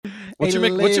What's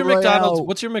your McDonald's?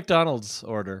 What's your McDonald's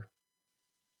order?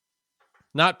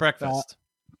 Not breakfast.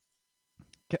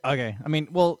 Okay. I mean,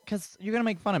 well, because you're gonna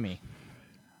make fun of me.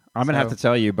 I'm gonna have to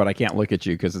tell you, but I can't look at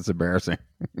you because it's embarrassing.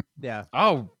 Yeah.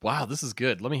 Oh wow, this is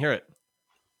good. Let me hear it.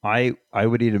 I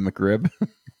would eat a McRib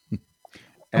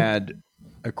and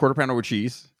a quarter pounder with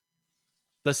cheese.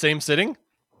 The same sitting?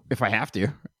 If I have to.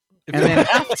 If you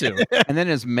have to. And then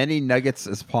as many nuggets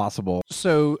as possible.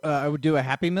 So I would do a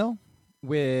Happy Meal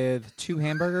with 2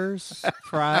 hamburgers,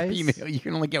 fries. Happy Meal. You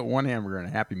can only get 1 hamburger in a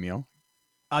Happy Meal.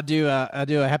 I'll do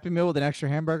a Happy Meal with an extra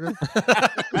hamburger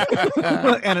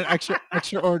and an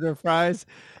extra order of fries.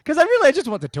 Because I just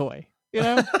want the toy, you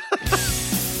know?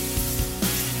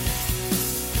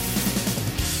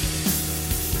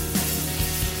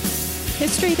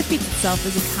 History Defeats Itself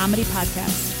is a comedy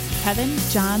podcast. Kevin,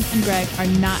 John, and Greg are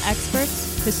not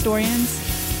experts, historians,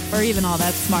 or even all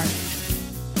that smart.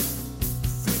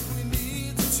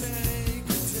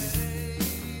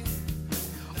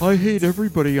 I hate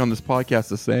everybody on this podcast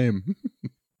the same.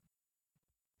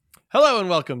 Hello and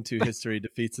welcome to History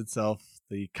Defeats Itself,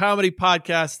 the comedy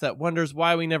podcast that wonders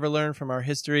why we never learn from our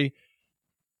history.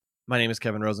 My name is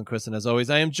Kevin Rosenquist, and as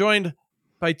always, I am joined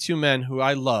by 2 men who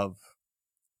I love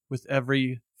with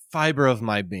every fiber of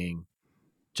my being,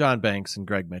 John Banks and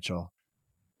Greg Mitchell.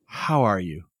 How are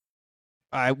you?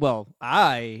 I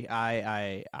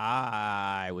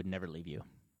would never leave you.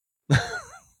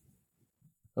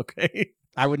 Okay.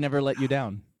 I would never let you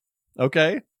down.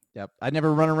 Okay. Yep. I'd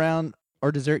never run around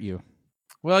or desert you.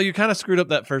 Well, you kind of screwed up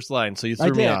that first line, so you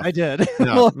threw me off. I did.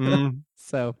 No.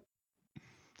 So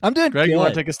I'm doing Greg, good. you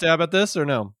want to take a stab at this or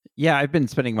no? Yeah, I've been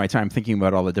spending my time thinking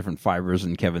about all the different fibers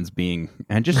in Kevin's being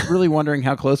and just really wondering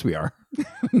how close we are.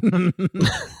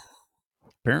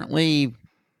 Apparently,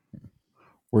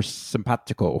 we're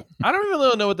simpatico. I don't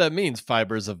even know what that means,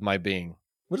 fibers of my being.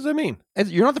 What does that mean?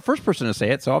 You're not the first person to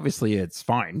say it, so obviously it's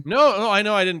fine. No, I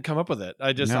know I didn't come up with it.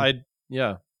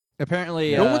 Yeah.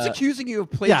 Apparently, No one's accusing you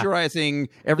of plagiarizing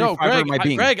every fiber of my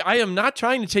being. Greg, I am not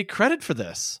trying to take credit for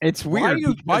this. It's weird.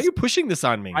 Why are you pushing this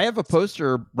on me? I have a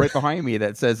poster right behind me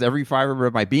that says every fiber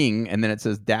of my being, and then it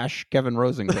says dash Kevin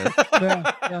Rosenquist.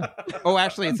 yeah. Oh,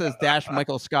 actually, it says dash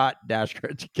Michael Scott dash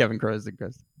Kevin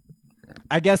Rosenquist.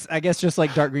 I guess just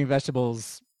like dark green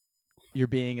vegetables, your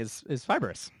being is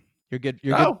fibrous. You're good.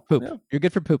 You're good. Poop. Yeah. You're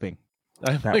good for pooping.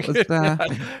 It's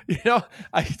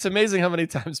amazing how many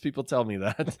times people tell me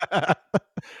that.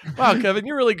 Wow, Kevin,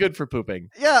 you're really good for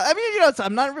pooping. Yeah, I mean,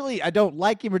 I'm not really. I don't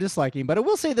like him or dislike him, but I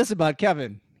will say this about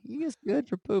Kevin: he is good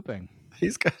for pooping.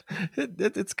 He's good.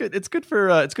 It's good. It's good for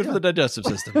for the digestive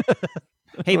system.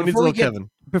 Hey, before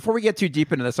we get too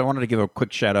deep into this, I wanted to give a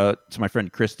quick shout out to my friend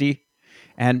Christy.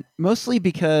 And mostly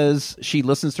because she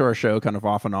listens to our show kind of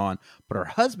off and on, but her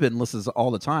husband listens all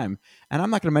the time. And I'm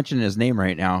not going to mention his name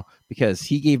right now because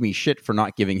he gave me shit for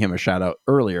not giving him a shout out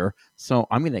earlier. So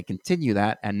I'm going to continue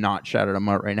that and not shout him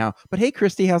out right now. But hey,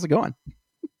 Christy, how's it going?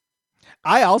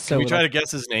 I also Can we try to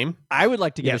guess his name? I would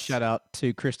like to give a shout out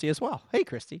to Christy as well. Hey,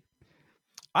 Christy.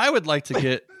 I would like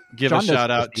to give a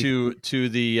shout out to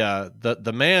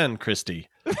the man, Christy.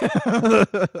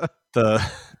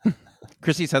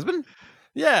 Christy's husband?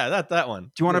 Yeah, that one.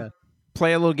 Do you want to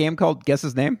play a little game called Guess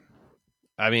His Name?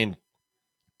 I mean,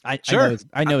 sure.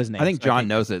 I know his name. I think John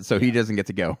knows it, so he doesn't get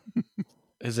to go.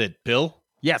 Is it Bill?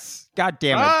 Yes. God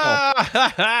damn it.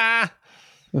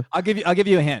 I'll give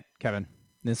you a hint, Kevin.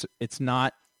 It's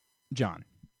not John.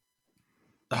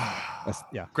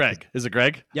 Greg. Is it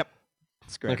Greg? Yep.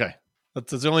 It's Greg. Okay.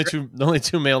 That's the only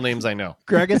two male names I know.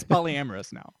 Greg is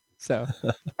polyamorous now. So,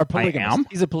 or polygamist.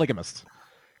 He's a polygamist.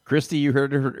 Christy, you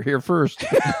heard her here first. We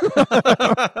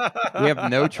have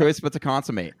no choice but to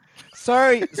consummate.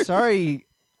 Sorry,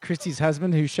 Christy's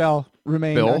husband, who shall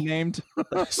remain unnamed.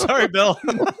 Sorry, Bill.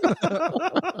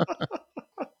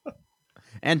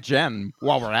 And Jen,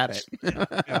 while we're at it.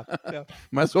 Yeah.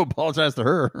 Might as well apologize to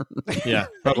her. Yeah,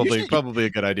 probably a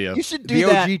good idea. You should do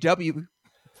that. OGW.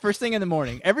 First thing in the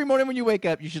morning. Every morning when you wake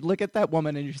up, you should look at that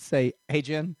woman and you should say, "Hey,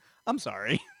 Jen, I'm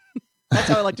sorry." That's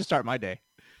how I like to start my day.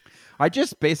 I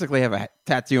just basically have a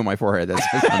tattoo on my forehead that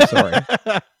says, "I'm sorry."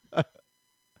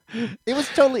 It was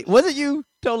wasn't you?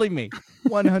 Totally me.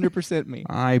 100% me.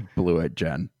 I blew it,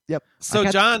 Jen. Yep. So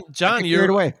John, you're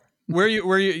away. Where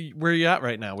you at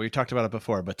right now? We talked about it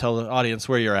before, but tell the audience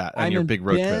where you're at on your big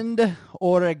road Bend, trip.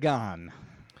 Oregon.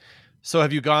 So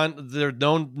have you gone? They're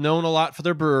known a lot for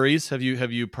their breweries. Have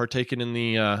you partaken in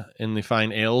the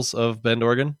fine ales of Bend,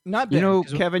 Oregon? Not Bend,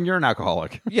 Kevin, you're an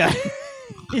alcoholic. Yeah.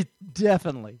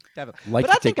 Definitely. Like but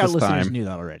I think our this listeners time. knew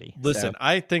that already. Listen,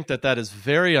 I think that is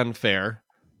very unfair.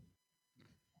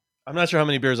 I'm not sure how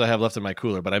many beers I have left in my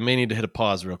cooler, but I may need to hit a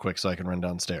pause real quick so I can run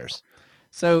downstairs.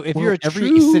 So if you're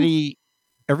every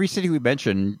city we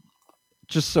mentioned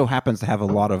just so happens to have a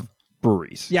lot of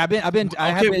breweries. Yeah,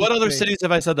 What other cities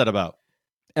have I said that about?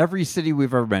 Every city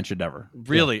we've ever mentioned ever.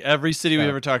 Really? Yeah. Every city we've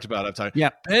ever talked about, I've talked.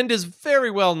 Yeah. Bend is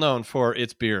very well known for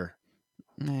its beer.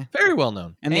 Very well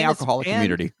known. And the alcoholic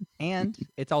community. And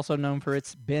it's also known for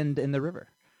its bend in the river.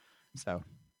 So.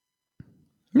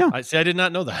 No. I did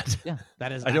not know that. Yeah,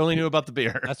 that is. I only knew about the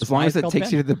beer. As long as it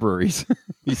takes you to the breweries,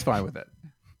 he's fine with it.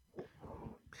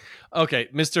 Okay,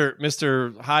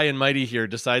 Mr. High and Mighty here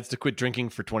decides to quit drinking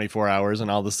for 24 hours,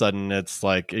 and all of a sudden it's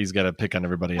like he's got to pick on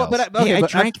everybody else. I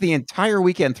drank the entire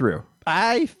weekend through.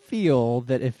 I feel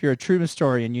that if you're a true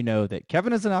historian, you know that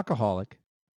Kevin is an alcoholic,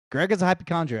 Greg is a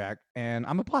hypochondriac, and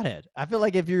I'm a pothead. I feel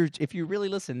like if you really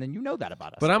listen, then you know that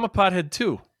about us. But I'm a pothead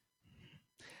too.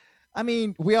 I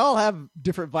mean, we all have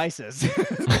different vices.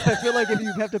 I feel like if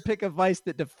you have to pick a vice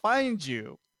that defines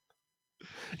you.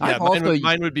 Yeah,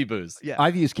 mine would be booze. Yeah.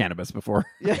 I've used cannabis before.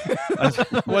 Yeah.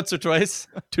 Once or twice.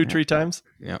 3 times.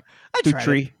 Yeah. I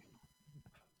tried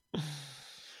it.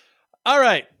 All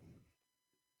right.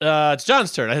 It's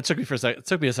John's turn. It took me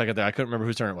a second there. I couldn't remember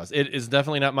whose turn it was. It is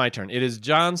definitely not my turn. It is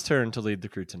John's turn to lead the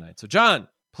crew tonight. So John,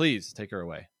 please take her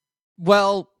away.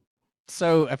 Well,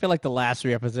 so I feel like the last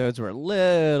 3 episodes were a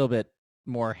little bit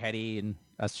more heady and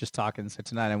us just talking. So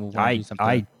tonight I will want to do something.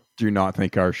 I do not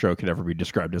think our show could ever be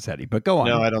described as heady, but go on.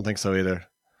 No, I don't think so either.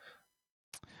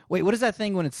 Wait, what is that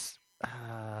thing when it's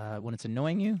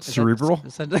annoying you? Cerebral?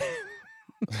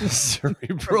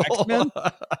 Cerebral.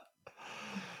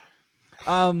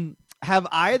 Have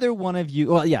either one of you?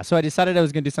 Well, yeah. So I decided I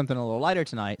was going to do something a little lighter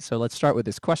tonight. So let's start with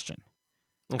this question.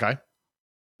 Okay.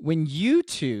 When you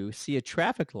two see a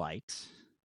traffic light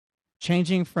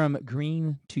changing from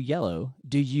green to yellow,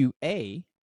 do you A,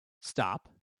 stop,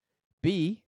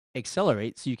 B,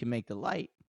 accelerate so you can make the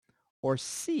light, or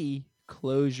C,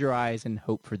 close your eyes and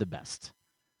hope for the best?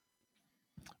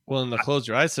 Well, in the close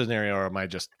your eyes scenario, or am I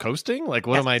just coasting? Like,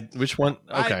 what am I? Which one?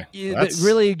 Okay.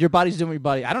 Really, your body's doing what your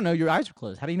body. I don't know. Your eyes are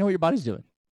closed. How do you know what your body's doing?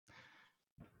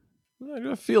 I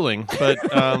got a feeling, but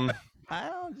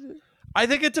I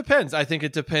think it depends. I think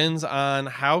it depends on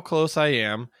how close I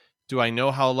am. Do I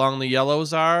know how long the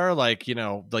yellows are? Like,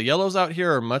 the yellows out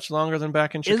here are much longer than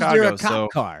back in Chicago. Is there a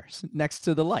cop car next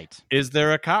to the light? Is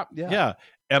there a cop? Yeah.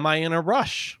 Am I in a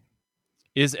rush?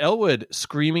 Is Elwood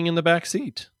screaming in the back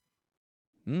seat?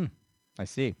 I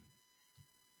see.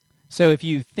 So if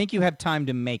you think you have time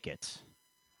to make it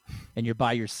and you're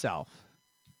by yourself,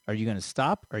 are you going to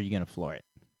stop or are you going to floor it?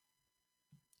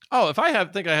 Oh, if I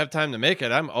think I have time to make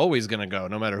it, I'm always going to go,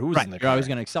 no matter who's in the car. You're always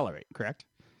going to accelerate, correct?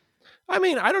 I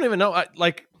mean, I don't even know.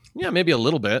 Maybe a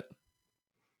little bit.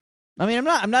 I mean,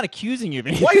 I'm not accusing you of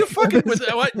anything. Why are you fucking with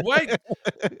that? Why?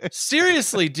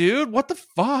 Seriously, dude, what the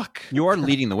fuck? You are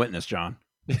leading the witness, John.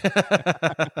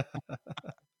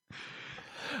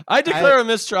 I declare a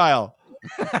mistrial.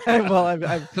 Well,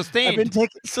 I've sustained.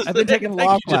 I've been taking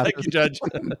law classes. Thank you, Judge.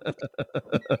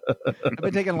 I've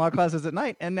been taking law classes at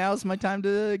night, and now's my time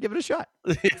to give it a shot.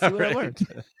 See what I learned.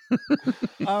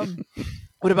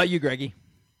 What about you, Greggy?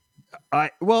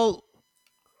 Well,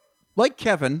 like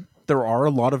Kevin, there are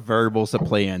a lot of variables that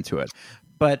play into it,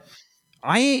 but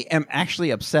I am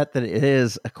actually upset that it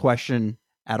is a question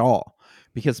at all,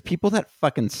 because people that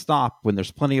fucking stop when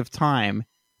there's plenty of time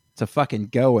to fucking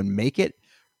go and make it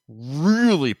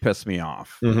really piss me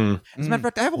off. Mm-hmm. As a matter of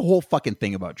fact, I have a whole fucking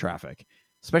thing about traffic,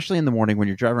 especially in the morning when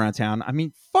you're driving around town. I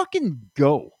mean, fucking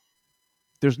go.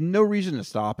 There's no reason to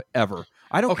stop ever.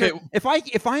 I don't care if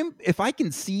I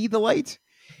can see the light,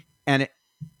 and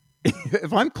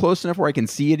if I'm close enough where I can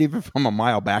see it, even if I'm a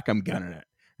mile back, I'm gunning it.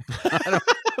 I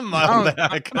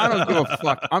don't give a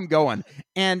fuck. I'm going.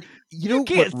 And you know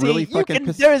what really fucking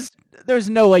pisses? There's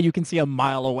no way you can see a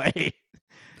mile away.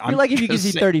 You're like if you can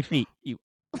see 30 feet.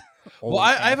 Well,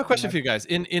 I have a question for you guys.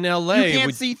 In LA, you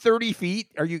can't see 30 feet.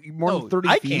 Are you more than 30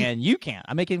 feet? I can. You can't.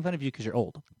 I'm making fun of you because you're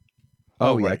old.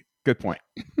 Oh, yeah. Right. Good point.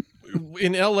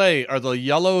 In LA, are the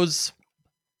yellows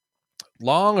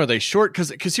long? Are they short?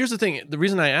 Because here's the thing. The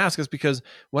reason I ask is because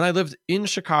when I lived in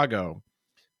Chicago,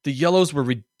 the yellows were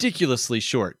ridiculously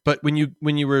short. But when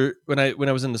I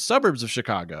was in the suburbs of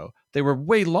Chicago, they were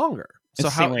way longer. So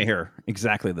same way here,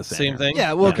 exactly the same thing.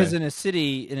 Yeah, well, because in a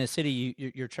city,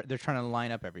 they're trying to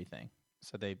line up everything.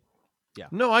 So yeah.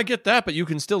 No, I get that, but you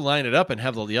can still line it up and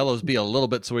have the yellows be a little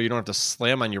bit so where you don't have to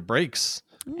slam on your brakes.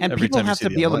 And people have to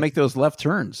be able to make those left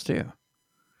turns too.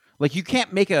 Like you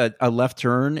can't make a left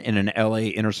turn in an LA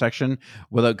intersection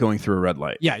without going through a red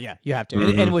light. Yeah, you have to.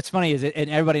 Mm-hmm. And what's funny is, and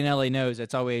everybody in LA knows,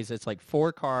 it's like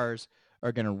 4 cars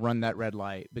are going to run that red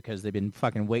light because they've been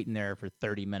fucking waiting there for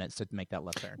 30 minutes to make that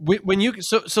left turn. When you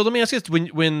so let me ask you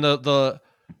this: when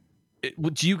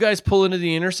do you guys pull into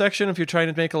the intersection if you're trying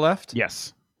to make a left?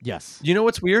 Yes. You know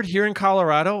what's weird? Here in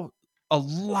Colorado, a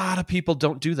lot of people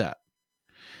don't do that.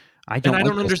 I don't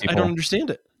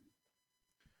understand it.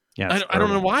 Yeah, I don't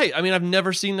know why. I mean, I've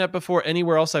never seen that before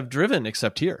anywhere else I've driven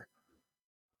except here.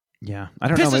 Yeah, I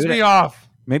don't know. Pisses me off.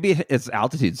 Maybe it's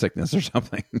altitude sickness or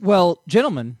something. Well,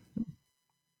 gentlemen,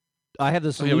 I have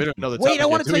this. We don't know the Wait, topic I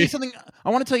want yet, to tell you something. I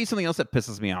want to tell you something else that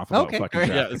pisses me off about Okay. fucking All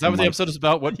right. traffic. Yeah, is that what the episode is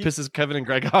about? What pisses Kevin and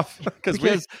Greg off? Because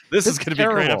this is going to be a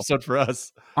great terrible. episode for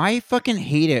us. I fucking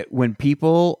hate it when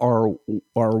people are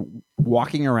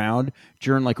walking around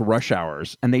during like rush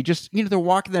hours and they just, they're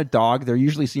walking their dog. They're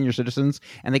usually senior citizens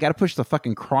and they got to push the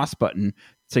fucking cross button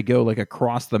to go like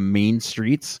across the main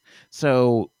streets.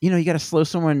 So, you got to slow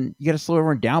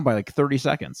everyone down by like 30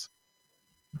 seconds.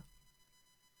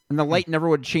 And the light never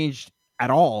would change at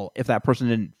all if that person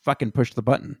didn't fucking push the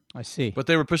button. I see. But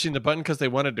they were pushing the button because they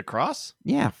wanted to cross?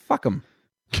 Yeah, fuck them.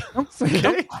 Okay.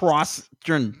 Don't cross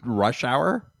during rush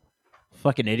hour.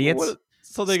 Fucking idiots.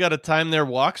 So they got to time their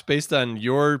walks based on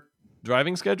your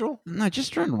driving schedule? No,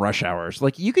 just during rush hours.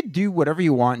 Like, you could do whatever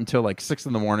you want until like 6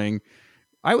 a.m.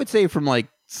 I would say from like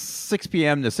 6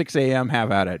 p.m. to 6 a.m.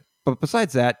 have at it. But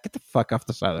besides that, get the fuck off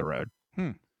the side of the road.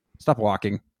 Stop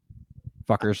walking.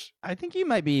 Fuckers. I think you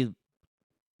might be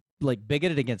like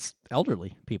bigoted against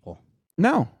elderly people.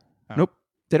 No. Oh. Nope.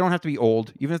 They don't have to be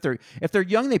old. Even if they're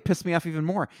young, they piss me off even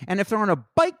more. And if they're on a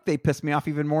bike, they piss me off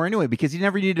even more anyway, because you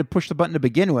never needed to push the button to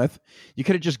begin with. You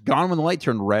could have just gone when the light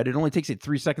turned red. It only takes you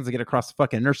 3 seconds to get across the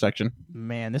fucking intersection.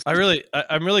 Man, this I'm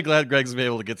really glad Greg's been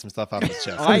able to get some stuff off his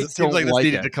chest. I It seems like this don't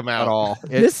needed to come out at all.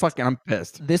 I'm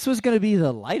pissed. This was going to be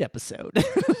the light episode.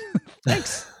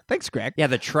 Thanks, Greg. Yeah,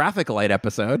 the traffic light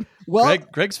episode. Well,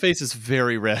 Greg's face is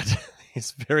very red.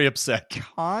 He's very upset.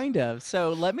 Kind of.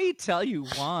 So let me tell you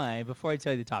why before I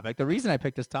tell you the topic. The reason I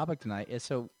picked this topic tonight is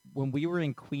so when we were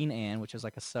in Queen Anne, which is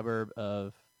like a suburb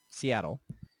of Seattle,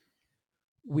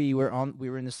 we were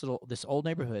in this old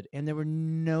neighborhood, and there were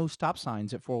no stop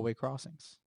signs at four-way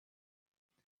crossings.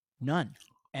 None.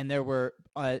 And there were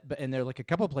and there were like a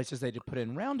couple of places they did put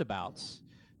in roundabouts.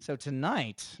 So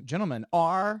tonight, gentlemen,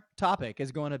 our topic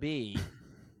is going to be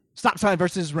stop sign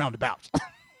versus roundabouts.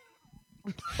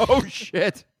 Oh,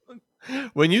 shit.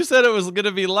 When you said it was going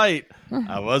to be light,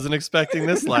 I wasn't expecting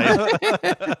this light.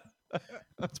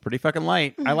 It's pretty fucking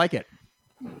light. I like it.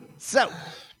 So,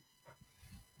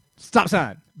 stop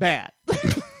sign, bad.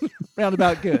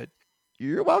 Roundabout, good.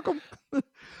 You're welcome.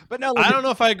 But no, I don't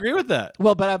know if I agree with that.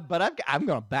 Well, but I'm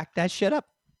going to back that shit up.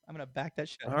 I'm going to back that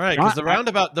shit up. All right, because the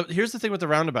roundabout. Here's the thing with the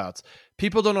roundabouts: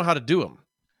 people don't know how to do them.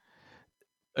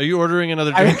 Are you ordering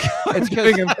another drink? It's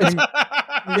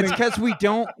because we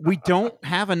don't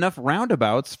have enough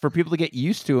roundabouts for people to get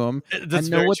used to them and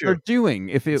know what they're doing.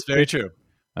 It's very true.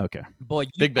 Okay, boy,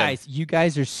 you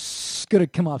guys are gonna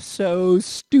come off so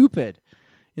stupid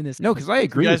in this. No, because I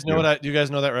agree. Do you guys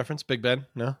know that reference? Big Ben?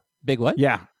 No. Big what?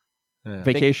 Yeah.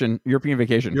 Vacation. European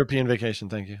vacation. European vacation.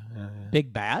 Thank you. Yeah.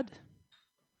 Big bad.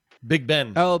 Big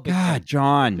Ben. Oh, Big God, Ben.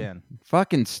 John. Ben.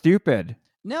 Fucking stupid.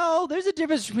 No, there's a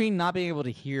difference between not being able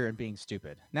to hear and being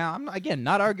stupid. Now, I'm again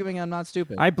not arguing I'm not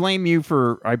stupid. I blame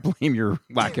your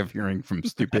lack of hearing from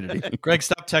stupidity. Greg,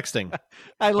 stop texting.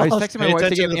 I was texting my wife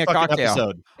to get me a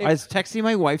cocktail. I was texting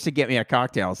my wife to get me a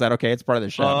cocktail. Is that okay? It's part of the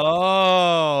show.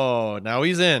 Oh, now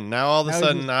he's in. Now all of a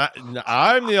sudden,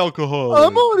 I'm the alcohol.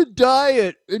 I'm on a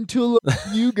diet until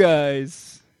you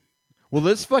guys. Well,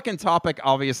 this fucking topic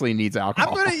obviously needs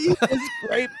alcohol. I'm going to eat this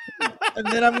grape, and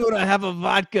then I'm going to have a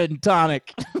vodka and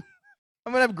tonic.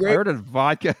 I'm going to have grape. I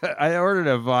ordered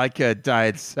a vodka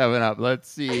Diet 7-Up.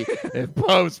 Let's see if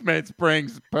Postmates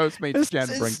Jen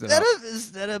brings it up.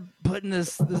 Instead of putting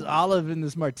this olive in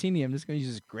this martini, I'm just going to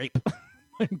use this grape.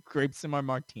 Grapes in my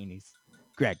martinis.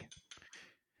 Greg.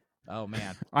 Oh,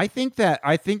 man. I think that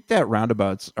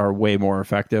roundabouts are way more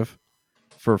effective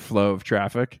for flow of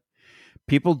traffic.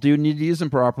 People do need to use them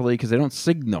properly because they don't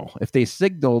signal. If they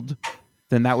signaled,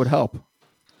 then that would help.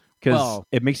 Because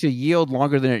it makes you yield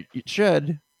longer than it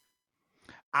should.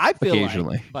 I feel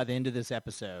like by the end of this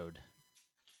episode,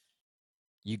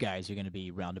 you guys are going to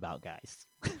be roundabout guys.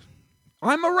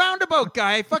 I'm a roundabout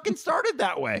guy. I fucking started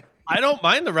that way. I don't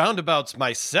mind the roundabouts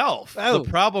myself. Oh. The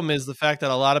problem is the fact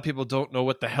that a lot of people don't know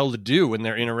what the hell to do when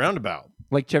they're in a roundabout.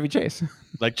 Like Chevy Chase.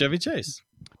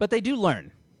 But they do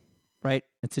learn. Right?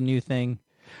 It's a new thing.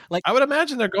 Like I would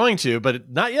imagine they're going to, but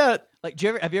not yet. Like,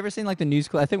 have you ever seen like the news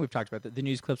clip? I think we've talked about the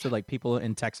news clips of like people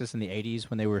in Texas in the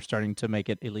 80s when they were starting to make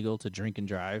it illegal to drink and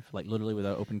drive, like literally with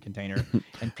an open container.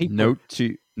 And people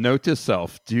note to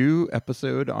self: do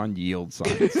episode on yield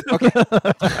signs. Okay,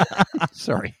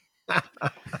 sorry.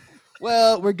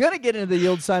 Well, we're gonna get into the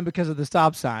yield sign because of the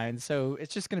stop sign, so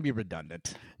it's just gonna be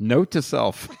redundant. Note to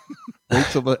self: wait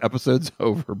till the episode's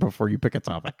over before you pick a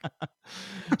topic.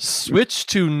 Switch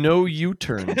to no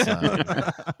U-turn sign.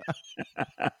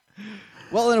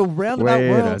 Well, in a roundabout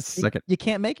world, second. you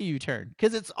can't make a U-turn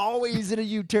because it's always in a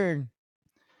U-turn.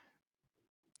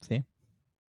 See,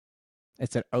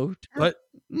 it's an O-turn. What?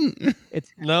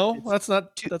 It's that's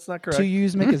not correct. 2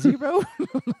 U's make a 0.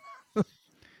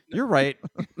 You're right,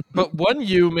 but 1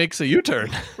 U makes a U-turn.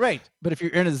 Right, but if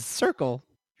you're in a circle,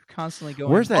 you're constantly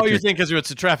going. Where's that? Oh, you're thinking because it's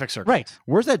a traffic circle, right?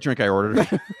 Where's that drink I ordered?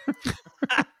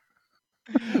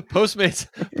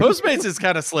 Postmates is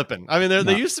kind of slipping. I mean,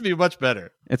 they used to be much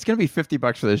better. It's gonna be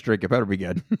 $50 for this drink. It better be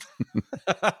good.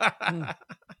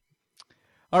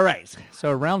 All right,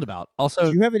 so a roundabout.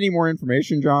 Also, do you have any more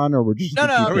information, John, or we're just no?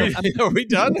 Are we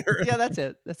done? Or? Yeah, that's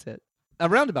it. A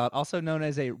roundabout, also known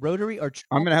as a rotary or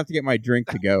I'm gonna have to get my drink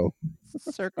to go.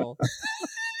 Circle,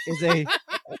 is a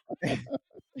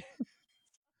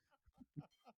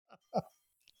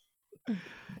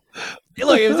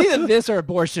look. It was either this or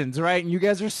abortions, right? And you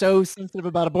guys are so sensitive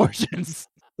about abortions.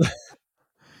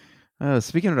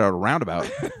 Speaking about a roundabout,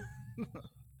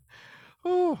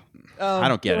 I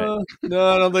don't get it. No,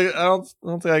 I don't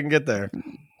think I can get there.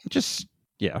 Just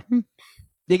yeah,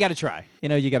 you got to try.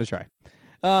 You got to try.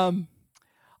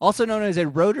 Also known as a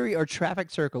rotary or traffic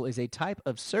circle, is a type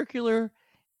of circular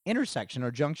intersection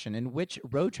or junction in which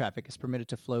road traffic is permitted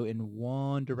to flow in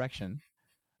one direction.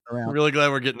 I'm really glad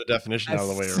we're getting the definition out of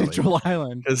the way early. Central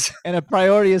Island, and a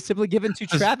priority is simply given to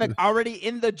traffic already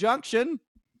in the junction.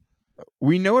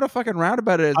 We know what a fucking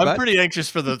roundabout is. I'm pretty anxious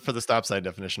for the stop sign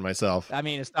definition myself. I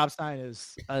mean, a stop sign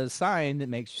is a sign that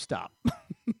makes you stop,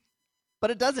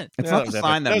 but it doesn't. It's not the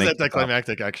sign that makes it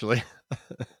anticlimactic, actually.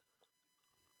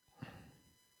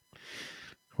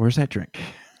 Where's that drink?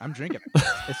 I'm drinking.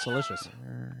 It's delicious.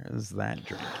 Where is that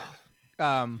drink?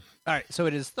 All right. So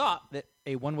it is thought that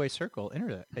a one-way circle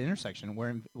intersection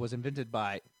was invented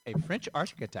by a French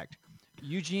architect,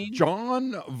 Eugene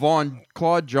John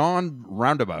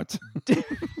Roundabout.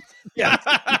 Yes.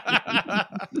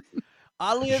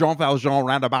 Jean Valjean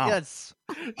Roundabout. Yes.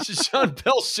 Jean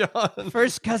Valjean.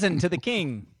 First cousin to the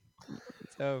king.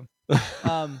 So,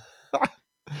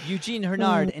 Eugene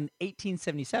Renard in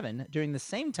 1877. During the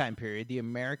same time period, the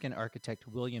American architect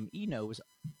William Eno was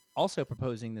also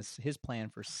proposing his plan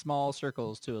for small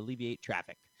circles to alleviate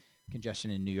traffic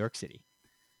congestion in New York City.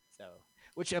 So,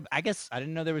 which I guess I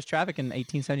didn't know there was traffic in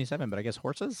 1877, but I guess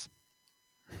horse traffic.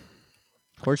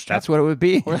 That's what it would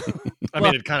be. I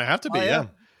mean, it'd kind of have to be, yeah.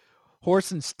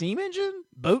 Horse and steam engine,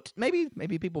 boat, maybe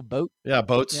people boat. Yeah,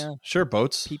 boats. Yeah. Sure,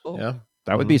 boats. People. Yeah,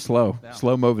 that would be slow. Yeah.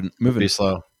 Slow moving. Be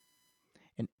slow.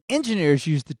 And engineers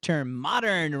use the term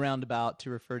modern roundabout to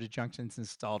refer to junctions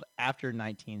installed after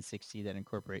 1960 that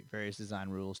incorporate various design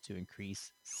rules to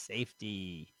increase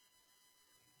safety.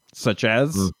 Such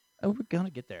as? Oh, we're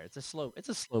gonna get there. It's a slow burn.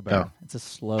 Oh. It's a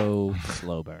slow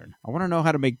burn. I want to know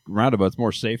how to make roundabouts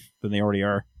more safe than they already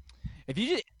are.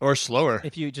 Or slower.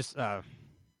 If you just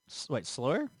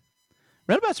slower.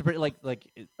 Roundabouts are pretty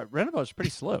roundabouts are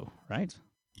pretty slow, right?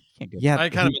 You can't go. Yeah, I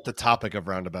kind of meant the topic of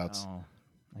roundabouts. Oh,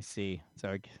 I see.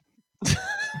 Sorry.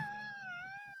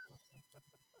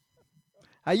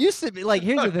 I used to be like.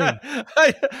 Here's the thing.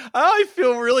 I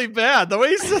feel really bad. The way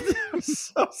you said that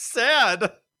was so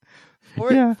sad.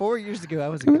 4 years ago, I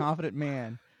was a confident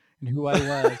man in who I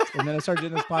was, and then I started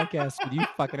doing this podcast with you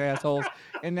fucking assholes,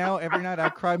 and now every night I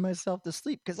cry myself to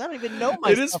sleep because I don't even know myself.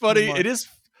 It is funny. Anymore.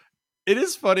 It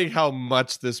is funny how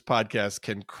much this podcast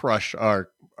can crush our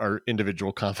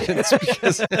individual confidence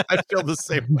because I feel the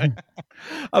same way.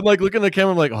 I'm like looking at the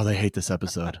camera. I'm like, oh, they hate this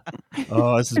episode.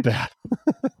 Oh, this is bad.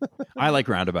 I like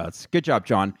roundabouts. Good job,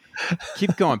 John.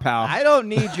 Keep going, pal. I don't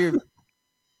need your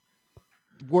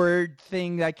word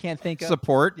thing that I can't think of.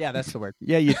 Support? Yeah, that's the word.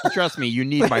 Yeah, you trust me. You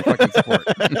need my fucking support.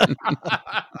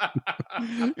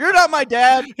 You're not my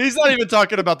dad. He's not even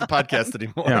talking about the podcast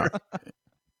anymore.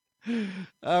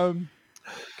 Yeah.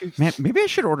 Man, maybe I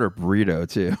should order a burrito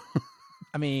too.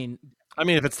 I mean,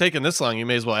 if it's taking this long, you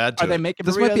may as well add to are it. they making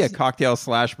this burritos? might be a cocktail /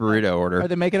 burrito order. Are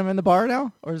they making them in the bar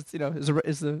now, or is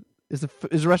the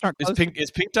restaurant closed?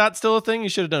 Is Pink Dot still a thing? You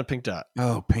should have done a Pink Dot.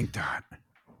 Oh, Pink Dot.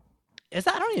 Is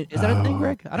that a thing,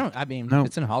 Greg? No.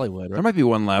 It's in Hollywood, right? There might be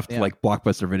one left, Yeah. like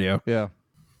Blockbuster Video. Yeah.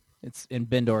 It's in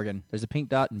Bend, Oregon. There's a Pink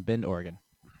Dot in Bend, Oregon.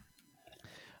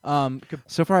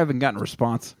 So far, I haven't gotten a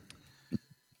response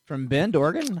From Bend,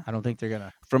 Oregon? I don't think they're going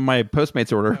to. from my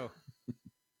Postmates order. Oh.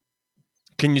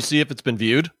 Can you see if it's been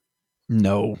viewed?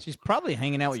 No. She's probably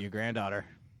hanging out with your granddaughter.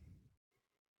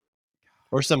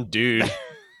 Or some dude.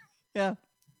 Yeah.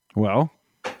 Well,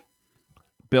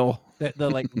 Bill. The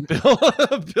like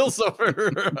Bill's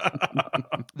over.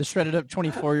 the shredded up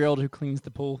 24-year-old who cleans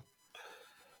the pool.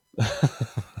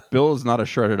 Bill is not a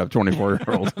shredded up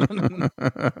 24-year-old.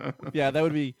 Yeah, that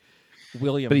would be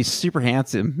William. But he's super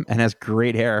handsome and has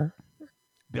great hair.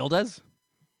 Bill does?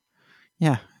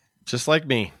 Yeah. Just like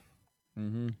me.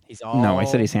 Mm-hmm. He's all. No, I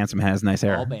said he's handsome and has nice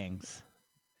hair. All bangs.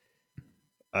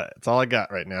 That's all I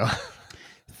got right now.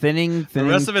 Thinning. The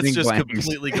rest of it's thinning just blanks.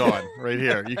 completely gone right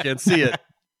here. You can't see it.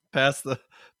 Past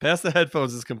the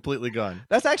headphones is completely gone.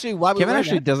 That's actually why Kevin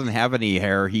actually doesn't have any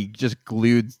hair. He just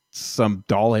glued some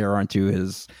doll hair onto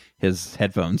his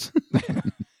headphones.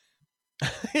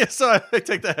 Yeah, so I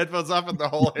take the headphones off and the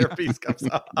whole hairpiece comes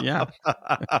off. Yeah.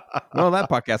 Well, that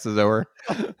podcast is over.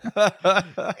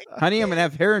 Honey, I'm going to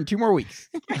have hair in 2 more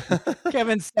weeks.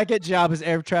 Kevin's second job is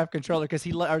air traffic controller because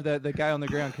or the guy on the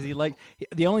ground because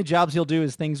the only jobs he'll do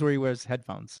is things where he wears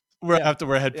headphones. I have to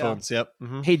wear headphones. Yeah. Yep.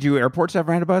 Mm-hmm. Hey, do airports have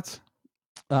roundabouts?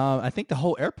 I think the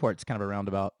whole airport's kind of a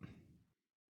roundabout.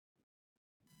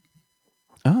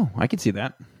 Oh, I can see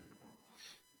that.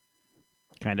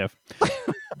 Kind of.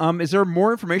 Is there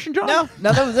more information, John? No,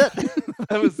 that was it.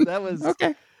 that was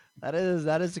Okay. That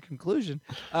is the conclusion.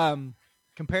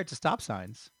 Compared to stop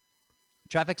signs,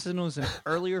 traffic signals in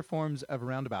earlier forms of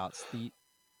roundabouts, the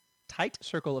tight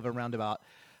circle of a roundabout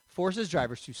forces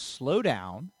drivers to slow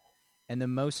down, and the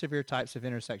most severe types of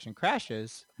intersection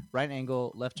crashes, right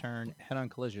angle, left turn, head-on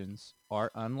collisions,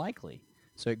 are unlikely.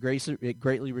 So it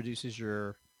greatly reduces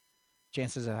your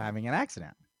chances of having an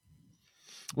accident.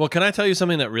 Well, can I tell you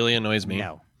something that really annoys me?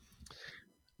 No.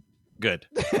 Good.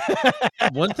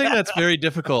 One thing that's very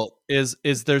difficult is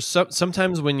there's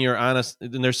sometimes when you're on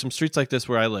and there's some streets like this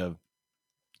where I live,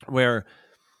 where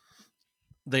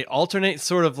they alternate,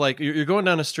 sort of like you're going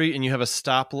down a street and you have a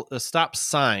stop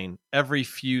sign every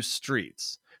few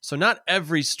streets. So not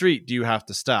every street do you have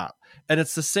to stop, and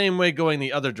it's the same way going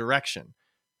the other direction.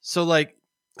 So like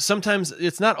sometimes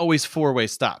it's not always 4-way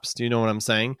stops. Do you know what I'm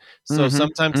saying? So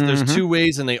sometimes there's 2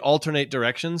 ways and they alternate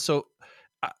directions. So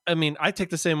I mean, I take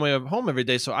the same way home every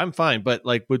day, so I'm fine. But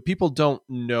like, when people don't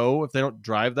know, if they don't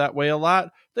drive that way a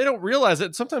lot, they don't realize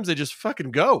it. Sometimes they just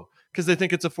fucking go because they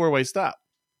think it's a 4-way stop.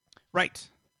 Right.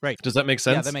 Does that make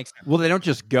sense? Yeah, that makes sense. Well, they don't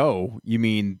just go. You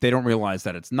mean they don't realize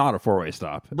that it's not a 4-way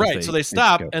stop. Right. So they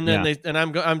stop, and then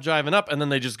I'm driving up, and then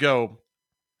they just go.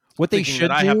 What they should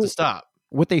do, I have to stop.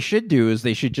 What they should do is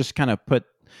they should just kind of put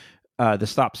the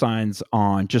stop signs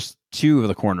on just 2 of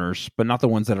the corners, but not the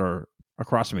ones that are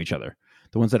across from each other.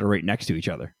 The ones that are right next to each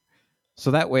other.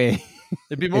 So that way...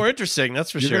 It'd be more interesting,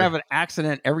 that's for you're sure. You're going to have an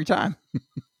accident every time.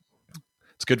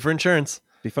 It's good for insurance.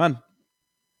 Be fun.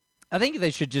 I think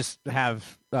they should just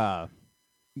have, I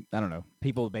don't know,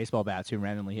 people with baseball bats who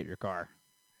randomly hit your car.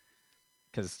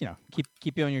 Because,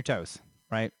 keep you on your toes,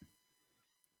 right?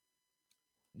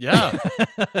 Yeah.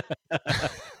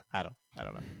 I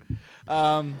don't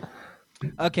know.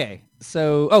 Okay,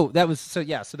 so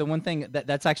so the one thing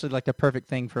that's actually like the perfect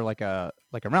thing for like a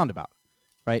roundabout,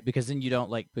 right? Because then you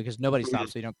don't because nobody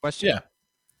stops, so you don't question. Yeah.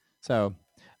 So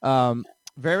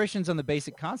variations on the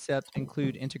basic concept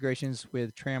include integrations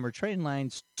with tram or train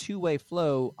lines, 2-way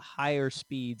flow, higher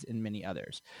speeds, and many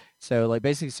others. So like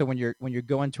basically, so when you're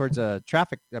going towards when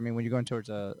you're going towards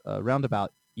a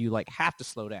roundabout, you like have to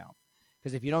slow down,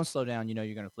 because if you don't slow down,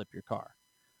 you're going to flip your car.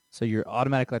 So you're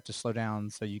automatically have to slow down.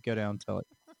 So you go down to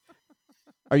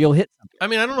or you'll hit something. I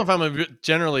mean, I don't know if I'm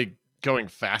generally going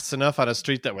fast enough on a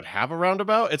street that would have a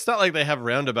roundabout. It's not like they have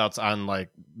roundabouts on like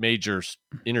major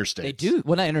interstates. They do.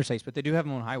 Well, not interstates, but they do have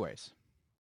them on highways.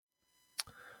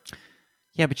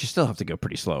 Yeah, but you still have to go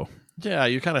pretty slow. Yeah,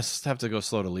 you kind of have to go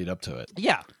slow to lead up to it.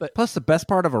 Yeah, but plus the best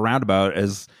part of a roundabout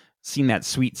is seeing that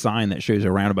sweet sign that shows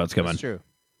a roundabout's coming. That's true.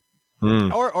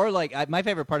 Mm. Or like my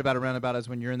favorite part about a roundabout is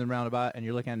when you're in the roundabout and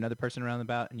you're looking at another person around the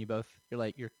roundabout and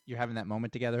you're having that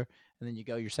moment together, and then you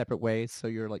go your separate ways, so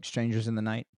you're like strangers in the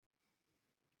night.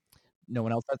 No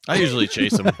one else does. I usually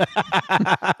chase them.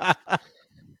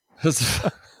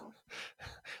 The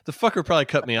fucker probably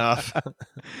cut me off.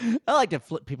 I like to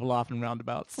flip people off in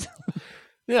roundabouts.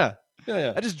 Yeah.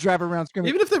 I just drive around screaming.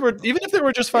 Even if they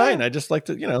were just fine, I just like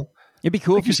to, It'd be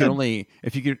cool like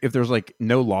if there's like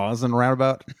no laws in a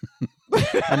roundabout,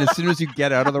 and as soon as you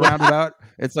get out of the roundabout,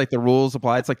 it's like the rules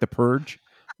apply. It's like the purge.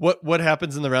 What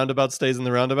happens in the roundabout stays in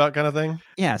the roundabout kind of thing.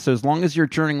 Yeah. So as long as you're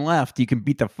turning left, you can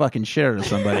beat the fucking shit out of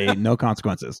somebody, no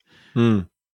consequences.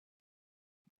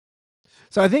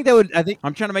 So I think that would. I think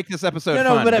I'm trying to make this episode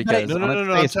No, fun. but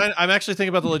No. I'm actually thinking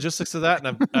about the logistics of that,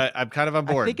 and I'm kind of on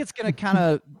board. I think it's going to kind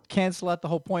of cancel out the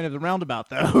whole point of the roundabout,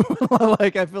 though.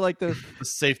 Like I feel like the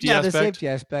safety aspect. The safety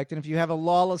aspect, and if you have a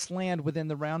lawless land within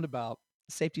the roundabout,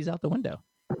 safety's out the window.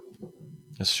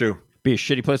 That's true. Be a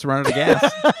shitty place to run out of gas.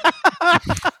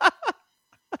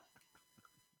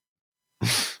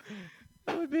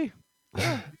 That would be.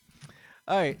 Yeah.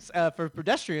 All right, for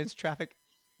pedestrians, traffic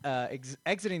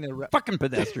exiting the fucking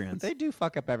pedestrians. They do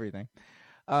fuck up everything.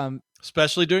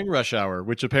 Especially during rush hour,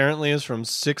 which apparently is from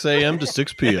 6 a.m. to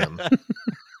 6 p.m.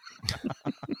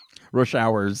 Rush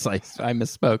hours. I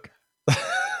misspoke.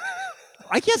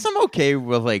 I guess I'm okay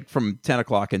with like from 10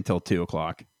 o'clock until 2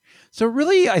 o'clock. So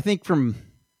really, I think from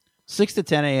 6 to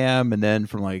 10 a.m. and then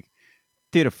from like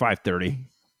 2 to 5:30.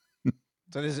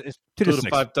 So this is 2 to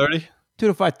 5:30? 2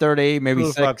 to 5:30, maybe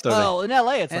 6. Well, in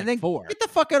LA, it's and like then 4. Get the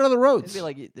fuck out of the roads. It'd be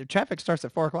like the traffic starts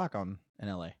at 4 o'clock in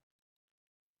LA.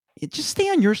 Just stay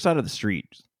on your side of the street.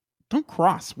 Don't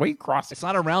cross. Why are you crossing? It's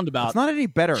not a roundabout. It's not any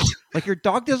better. Like your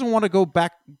dog doesn't want to go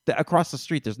back across the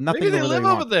street. There's nothing. Maybe they live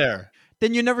over there.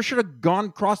 Then you never should have gone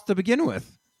across to begin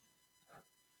with.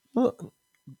 Well,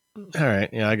 all right.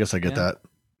 Yeah, I guess I get that.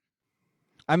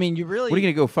 I mean, you really... What are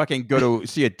you going to go to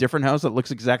see a different house that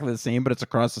looks exactly the same, but it's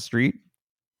across the street?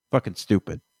 Fucking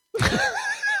stupid.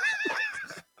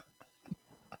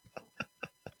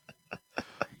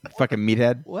 Fucking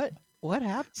meathead. What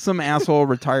happened? Some asshole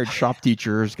retired shop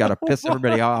teacher's got to piss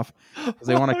everybody off because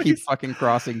they want to keep fucking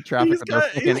crossing traffic with their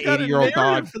fucking 80-year-old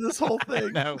dog. For this whole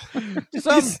thing. No.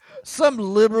 Some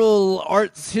liberal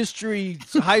arts history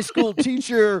high school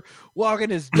teacher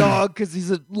walking his dog because he's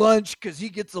at lunch because he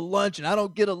gets a lunch and I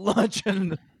don't get a lunch.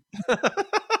 And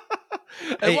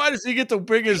why does he get to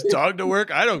bring his dog to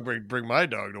work? I don't bring my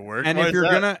dog to work. And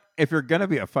if you're gonna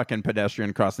be a fucking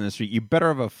pedestrian crossing the street, you better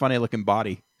have a funny looking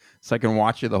body so I can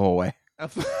watch you the whole way.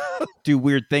 Do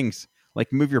weird things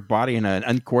like move your body in an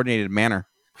uncoordinated manner.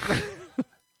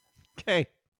 Okay,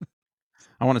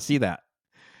 I want to see that.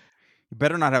 You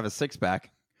better not have a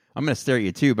 6-pack. I'm gonna stare at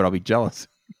you too, but I'll be jealous.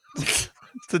 It's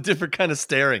a different kind of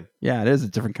staring. Yeah, it is a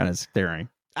different kind of staring.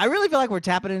 I really feel like we're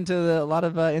tapping into a lot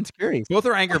of insecurities. Both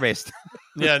are anger based.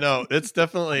 Yeah, no, it's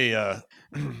definitely.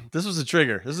 This was a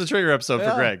trigger. This is a trigger episode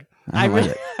for Greg. I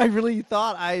really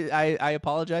thought I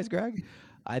apologize, Greg.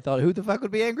 I thought, who the fuck would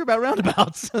be angry about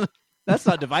roundabouts? That's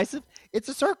not divisive. It's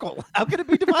a circle. How can it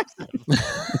be divisive?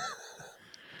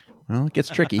 Well, it gets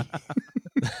tricky.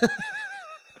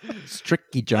 It's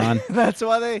tricky, John. That's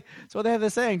why they have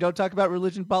this saying: "Don't talk about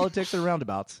religion, politics, or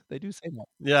roundabouts." They do say that.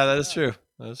 Yeah, that is true.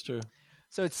 That is true.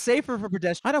 So it's safer for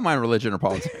pedestrians. I don't mind religion or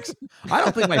politics. I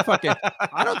don't think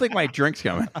my drink's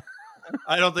coming.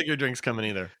 I don't think your drink's coming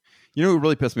either. You know who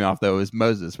really pissed me off, though, is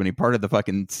Moses when he parted the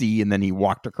fucking sea and then he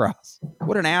walked across.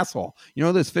 What an asshole. You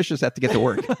know, those fishes have to get to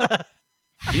work.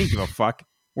 He didn't give a fuck.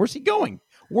 Where's he going?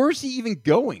 Where's he even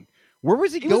going? Where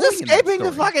was he going? He was escaping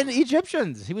the fucking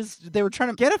Egyptians. They were trying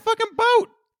to get a fucking boat.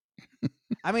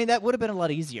 I mean, that would have been a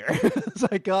lot easier. It's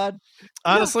like, God.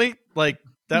 Honestly,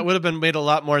 that would have made a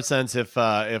lot more sense if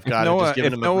God had just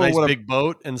given him a nice big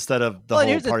boat instead of the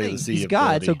whole part of the sea. He's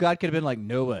God, so God could have been like,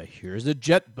 Noah, here's a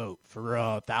jet boat for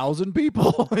 1,000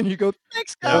 people. And you go,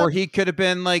 thanks, God. Or he could have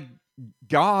been like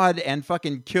God and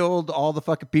fucking killed all the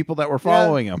fucking people that were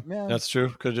following him. Yeah. That's true.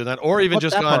 Could do that. Or even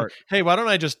just gone, hey, why don't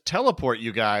I just teleport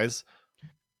you guys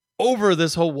over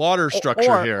this whole water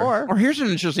structure here? Or here's an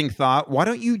interesting thought. Why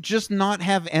don't you just not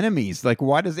have enemies? Like,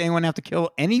 why does anyone have to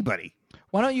kill anybody?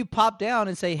 Why don't you pop down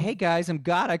and say, hey, guys, I'm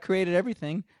God. I created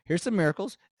everything. Here's some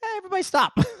miracles. Hey, everybody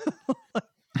stop.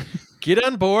 Get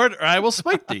on board or I will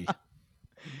smite thee.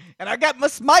 And I got my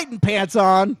smiting pants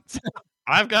on.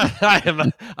 I'm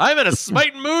in a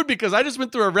smiting mood because I just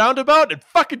went through a roundabout and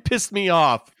fucking pissed me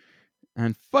off.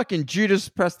 And fucking Judas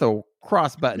pressed the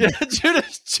cross button. Yeah,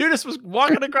 Judas was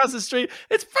walking across the street.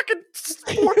 It's fucking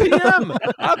 4 p.m.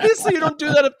 Obviously, you don't do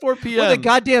that at 4 p.m. With a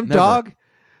goddamn dog.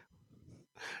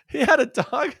 He had a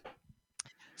dog.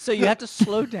 So you have to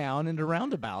slow down into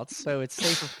roundabouts so it's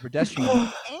safer for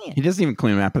pedestrians. He doesn't even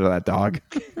clean up after that dog.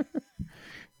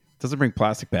 Doesn't bring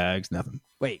plastic bags, nothing.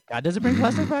 Wait, God doesn't bring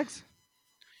plastic bags?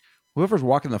 Whoever's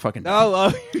walking the fucking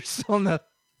dog. Oh, you're still in the...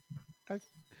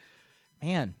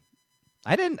 Man,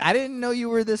 I didn't know you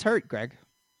were this hurt, Greg.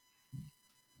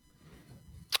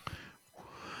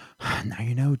 Now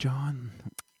you know, John.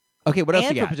 Okay, what else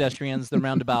you got? For pedestrians, the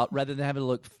roundabout, rather than having to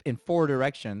look in 4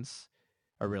 directions,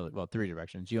 or really, 3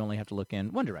 directions, you only have to look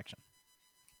in 1 direction.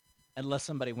 Unless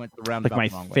somebody went the roundabout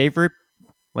the wrong way.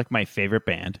 Like my favorite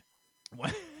band.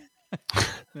 What?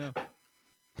 Yeah.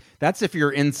 That's if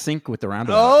you're in sync with the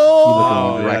roundabout.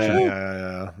 Oh! You look in the direction.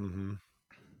 Yeah. Mm-hmm.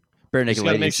 Bare Just naked got to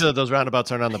ladies. make sure that those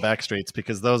roundabouts aren't on the back streets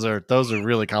because those are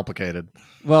really complicated.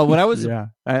 Well, when I was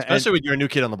Especially when you're a new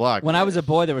kid on the block. when I was a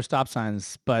boy, there were stop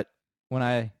signs, but when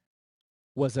I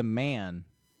was a man,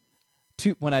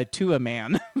 a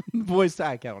man, boys to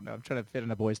I don't know. I'm trying to fit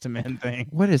in a boys to men thing.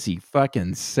 What is he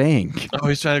fucking saying? Oh,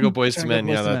 he's trying to go boys to men. Trying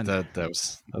to go Yeah, boys to men. that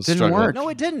was Didn't struggling. work. No,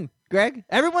 it didn't, Greg.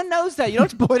 Everyone knows that. You don't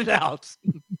have to point it out.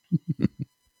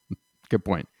 Good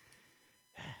point.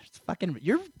 It's fucking.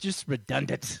 You're just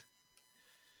redundant.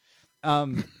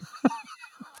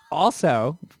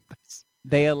 Also,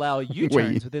 they allow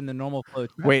U-turns within the normal flow.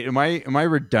 Wait, am I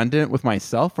redundant with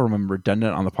myself or am I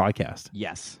redundant on the podcast?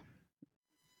 Yes.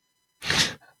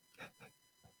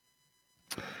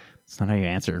 It's not how you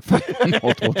answer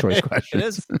multiple choice It questions.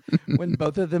 is when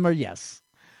both of them are yes.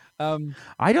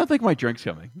 I don't think my drink's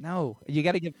coming. No, you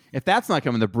got to give. If that's not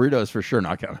coming, the burrito is for sure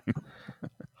not coming.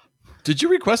 Did you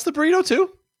request the burrito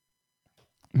too?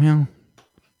 Well,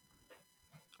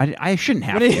 I shouldn't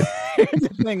have When to.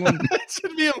 It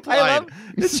should be implied.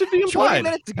 It should be 20 implied.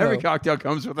 minutes ago. Every cocktail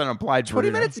comes with an implied 20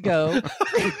 burrito. minutes ago,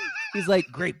 he's like,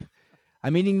 grape.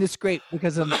 I'm eating this grape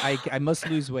because I must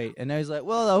lose weight. And I was like,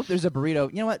 well, no, there's a burrito.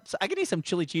 You know what? So I can eat some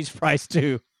chili cheese fries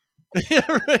too. Yeah,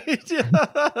 right.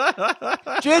 Yeah.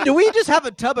 Jen, do we just have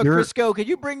a tub of Crisco? Can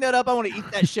you bring that up? I want to eat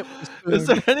that shit with a spoon. Is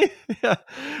there any? Yeah.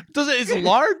 Is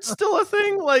lard still a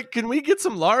thing? Like, can we get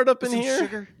some lard up in Some here?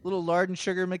 sugar, little lard and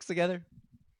sugar mixed together.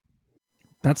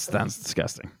 That's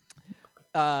disgusting.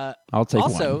 I'll take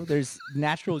also, one. there's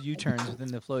natural U-turns within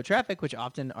the flow of traffic, which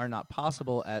often are not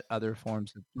possible at other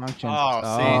forms of function.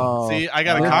 See, I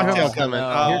got a Here cocktail comes- coming.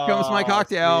 Here comes my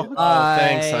cocktail. See? Oh,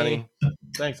 thanks, honey.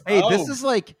 Thanks. Hey, Oh. this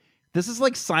is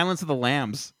like Silence of the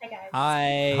Lambs. Hi, guys.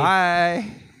 Hi.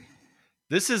 Hi.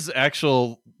 This is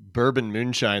actual bourbon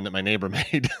moonshine that my neighbor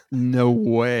made. No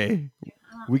way.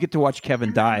 We get to watch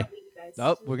Kevin die.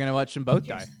 Oh, we're gonna watch them both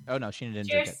die. Oh no, she didn't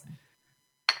drink it.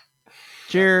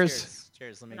 Cheers.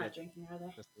 Cheers. Let me I'm not get drinking, are they?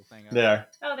 this little thing. There.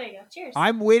 Oh, there you go. Cheers.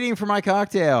 I'm waiting for my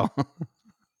cocktail.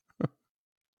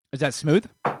 Is that smooth?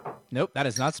 Nope, that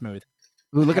is not smooth.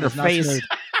 Ooh, look at her That is not face. smooth.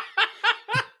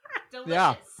 Delicious.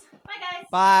 Yeah.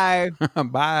 Bye, guys. Bye.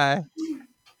 Bye.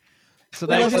 So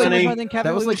Thanks, that was honey.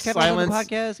 that was like silence.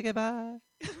 Podcast. Okay, bye.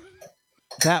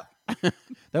 That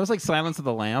that was like Silence of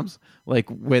the Lambs. Like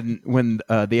when the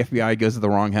FBI goes to the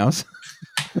wrong house.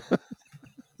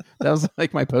 That was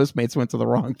like my Postmates went to the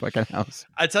wrong fucking house.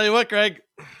 I tell you what, Greg.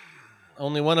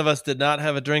 Only one of us did not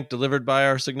have a drink delivered by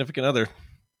our significant other.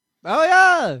 Oh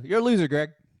yeah, you're a loser,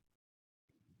 Greg.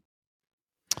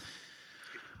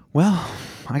 Well,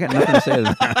 I got nothing to say to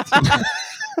that.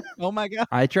 Oh my god.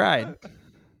 I tried.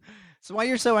 So why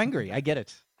you're so angry? I get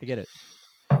it.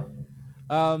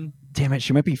 Damn it,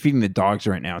 she might be feeding the dogs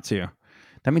right now too.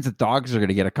 That means the dogs are going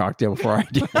to get a cocktail before I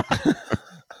do.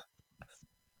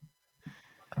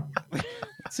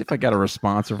 Let's see if I got a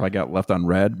response or if I got left on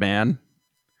red, man.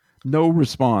 No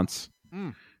response.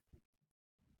 Mm.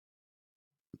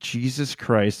 Jesus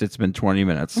Christ, it's been 20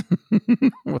 minutes.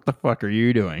 What the fuck are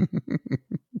you doing?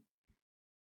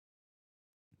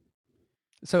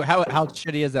 So how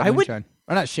shitty is that I would- moonshine?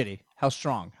 Or not shitty. How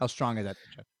strong? How strong is that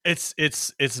moonshine?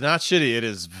 It's not shitty. It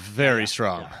is very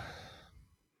strong. yeah.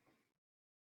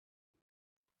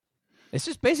 It's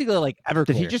just basically like Everclear.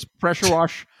 Did he just pressure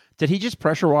wash? Did he just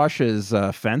pressure wash his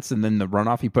fence and then the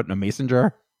runoff he put in a mason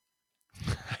jar?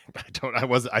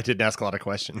 I didn't ask a lot of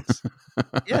questions.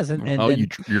 Yes, and Oh, then,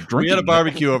 you're drinking. We had a it.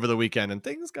 barbecue over the weekend and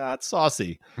things got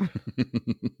saucy.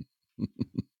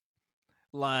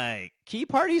 like key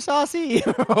party saucy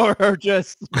or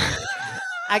just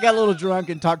I got a little drunk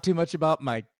and talked too much about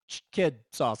my kid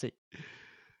saucy.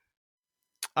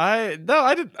 I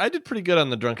did pretty good on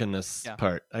the drunkenness Yeah.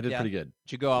 part. I did Yeah. pretty good.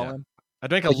 Did you go all Yeah. in? I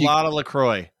drank a But you- lot of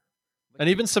LaCroix and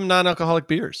even some non-alcoholic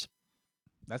beers.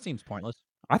 That seems pointless.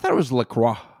 I thought it was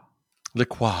LaCroix.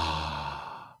 LaCroix.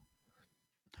 All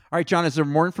right, John, is there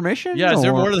more information? Yeah, is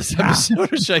there or- more to this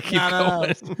episode or should I keep No.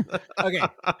 going? Okay.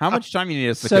 How much time you need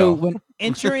us to So go? when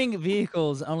entering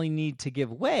vehicles only need to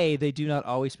give way, they do not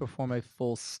always perform a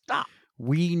full stop.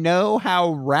 We know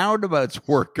how roundabouts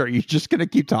work. Are you just going to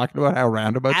keep talking about how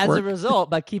roundabouts As work? a result,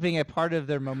 by keeping a part of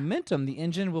their momentum, the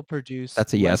engine will produce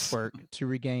That's a less yes. work to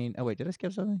regain. Oh wait, did I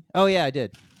skip something? Oh yeah, I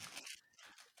did.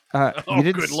 Oh, you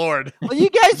didn't good s- lord. Well, you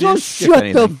guys You will didn't skip shut the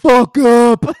anything. fuck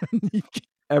up.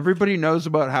 Everybody knows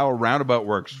about how a roundabout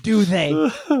works. Do they?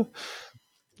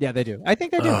 Yeah, they do. I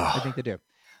think they do. I Ugh. think they do.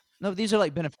 No, these are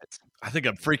like benefits. I think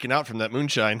I'm freaking out from that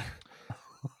moonshine.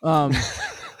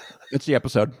 It's the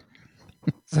episode.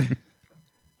 So,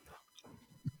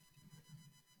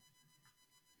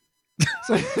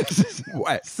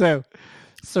 What? so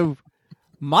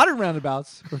Modern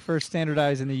roundabouts were first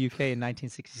standardized in the UK in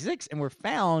 1966 and were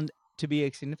found to be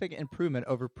a significant improvement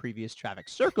over previous traffic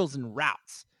circles and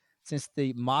routes, since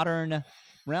the modern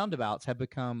roundabouts have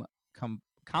become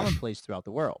commonplace throughout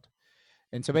the world.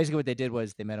 And so basically what they did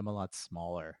was they made them a lot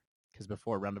smaller, because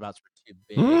before roundabouts were too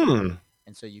big,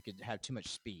 and so you could have too much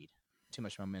speed, too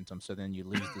much momentum, so then you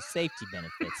lose the safety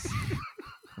benefits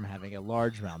from having a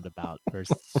large roundabout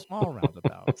versus small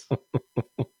roundabouts.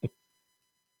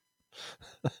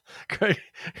 Greg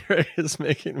is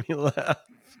making me laugh.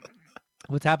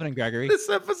 What's happening, Gregory? This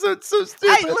episode's so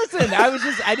stupid. Hey, listen,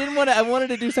 I wanted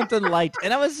to do something light,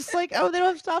 and I was just like, oh, they don't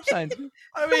have stop signs.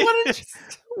 I mean,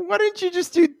 Why didn't you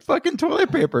just do fucking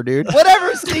toilet paper, dude?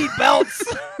 Whatever, seat belts.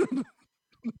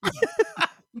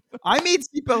 I made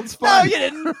seatbelts No, fun. you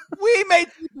didn't. We made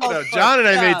seatbelts no, fun. John and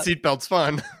I Yeah. made seatbelts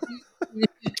fun.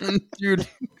 Dude,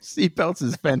 seatbelts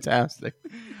is fantastic.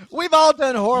 We've all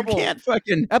done horrible You can't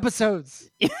fucking... episodes.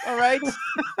 All right?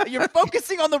 You're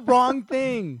focusing on the wrong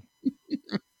thing.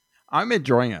 I'm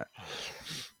enjoying it.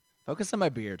 Focus on my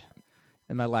beard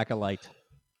and my lack of light.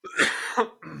 All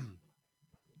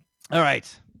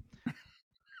right.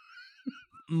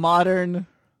 Modern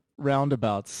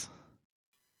roundabouts.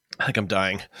 I think I'm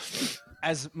dying.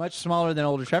 As much smaller than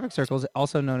older traffic circles,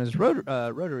 also known as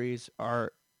rotaries,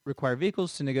 require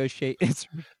vehicles to negotiate.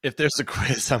 If there's a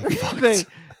quiz, I'm fucked.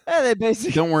 They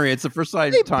basically Don't worry, it's the first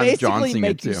time they John's basically seen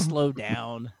make it you too. slow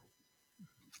down.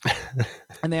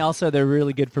 And they're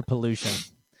really good for pollution.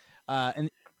 And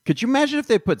Could you imagine if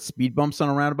they put speed bumps on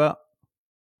a roundabout?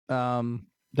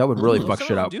 That would really fuck some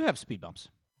shit of them up. do have speed bumps.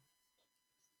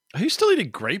 Are you still eating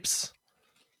grapes?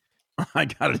 I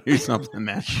gotta do something,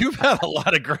 man. You've had a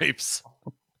lot of grapes.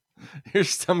 Your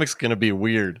stomach's gonna be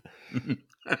weird.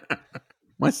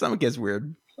 My stomach is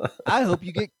weird. I hope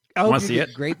you get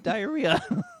grape diarrhea.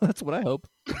 That's what I hope.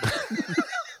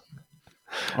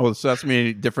 Oh, so that's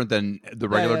me different than the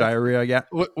regular Yeah. diarrhea I get?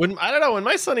 When I don't know, when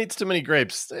my son eats too many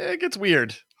grapes, it gets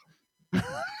weird.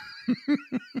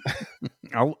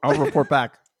 I'll report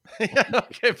back. Yeah,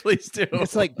 okay, please do.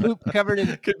 It's like poop covered in.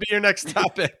 Could be your next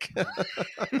topic.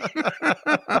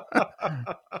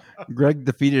 Greg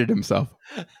defeated himself.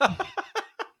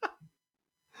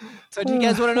 So do you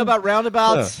guys want to know about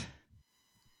roundabouts?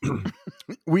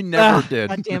 We never did.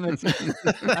 God damn it.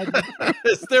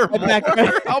 Is there I'm more? back.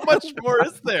 How much more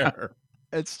is there?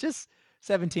 It's just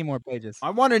 17 more pages.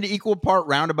 I want an equal part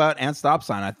roundabout and stop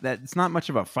sign. It's not much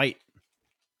of a fight.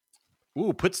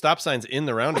 Ooh, put stop signs in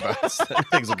the roundabouts.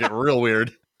 Things will get real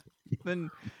weird. Then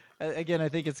again, I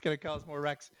think it's going to cause more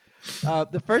wrecks.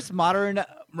 The first modern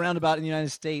roundabout in the United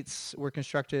States were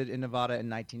constructed in Nevada in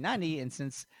 1990, and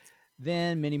since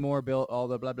then, many more built. All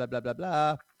the blah blah blah blah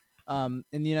blah.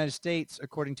 In the United States,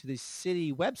 according to the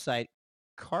city website,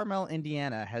 Carmel,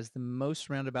 Indiana, has the most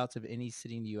roundabouts of any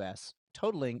city in the U.S.,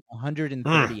 totaling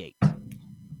 138.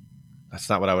 That's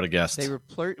not what I would have guessed. They were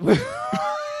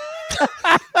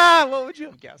what would you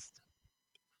have guessed?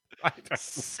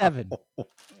 7.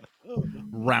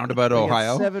 Roundabout They got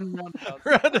Ohio. 7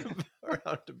 roundabouts.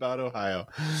 Roundabout Ohio.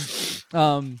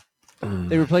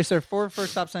 They replaced their 4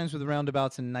 first stop signs with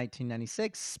roundabouts in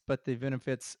 1996, but the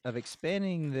benefits of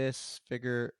expanding this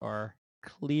figure are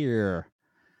clear.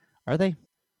 Are they?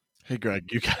 Hey,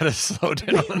 Greg, you gotta slow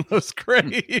down on those grapes.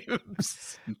 Dude,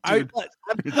 it's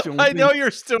the only I know thing-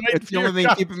 you're still waiting It's the for only your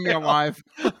thing keeping me cocktail, alive.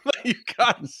 but you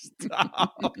gotta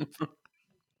stop.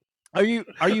 Are you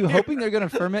hoping they're going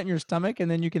to ferment in your stomach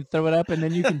and then you can throw it up and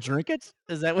then you can drink it?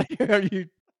 Is that what are you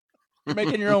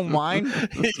making your own wine?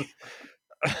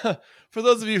 For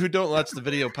those of you who don't watch the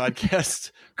video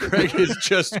podcast, Greg is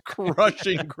just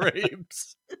crushing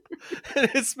grapes. And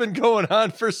it's been going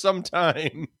on for some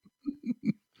time.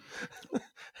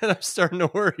 And I'm starting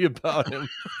to worry about him.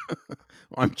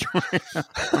 I'm trying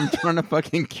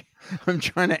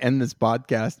to end this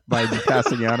podcast by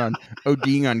passing out on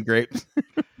ODing on grapes.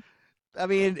 I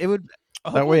mean, it would.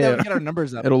 That way, that would get our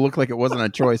numbers up. It'll look like it wasn't a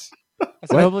choice.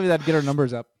 So hopefully that'd get our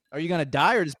numbers up. Are you going to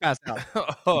die or just pass out?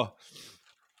 Oh.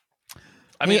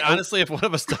 I mean, honestly, if one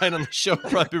of us died on the show,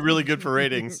 it'd probably be really good for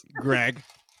ratings. Greg.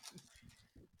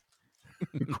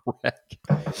 Greg.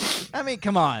 I mean,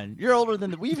 come on. You're older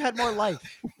than we've had more life.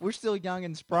 We're still young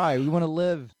and spry. We want to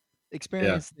live,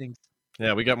 experience things.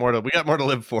 Yeah, we got more to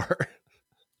live for.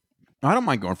 I don't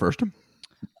mind going first.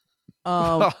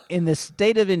 In the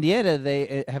state of Indiana,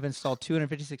 they have installed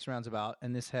 256 roundabouts,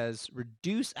 and this has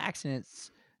reduced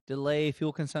accidents, delay,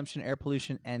 fuel consumption, air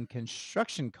pollution, and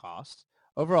construction costs.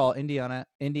 Overall,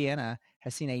 Indiana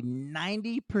has seen a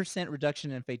 90%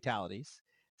 reduction in fatalities,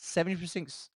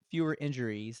 70% fewer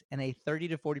injuries, and a 30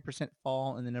 to 40%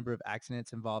 fall in the number of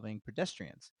accidents involving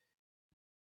pedestrians.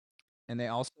 And they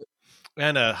also...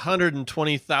 And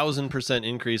 120,000%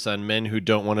 increase on men who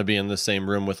don't want to be in the same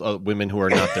room with women who are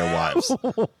not their wives.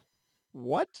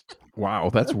 What? Wow,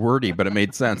 that's wordy, but it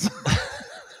made sense.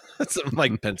 That's a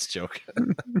Mike Pence joke.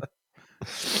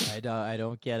 I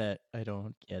don't get it. I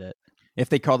don't get it. If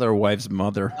they call their wife's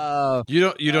mother. You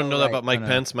don't know that about Mike No.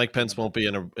 Pence? Mike Pence won't be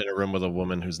in a room with a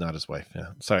woman who's not his wife.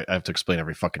 Yeah. Sorry, I have to explain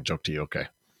every fucking joke to you. Okay.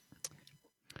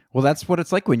 Well, that's what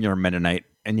it's like when you're a Mennonite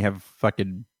and you have a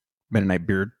fucking Mennonite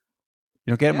beard.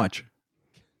 You don't get it much.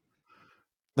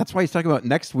 That's why he's talking about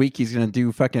next week he's going to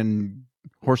do fucking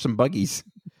horse and buggies.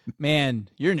 Man,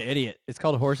 you're an idiot. It's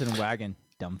called Horse and Wagon,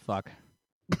 dumb fuck.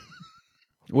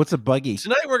 What's a buggy?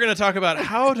 Tonight we're going to talk about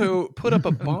how to put up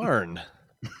a barn.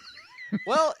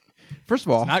 Well, first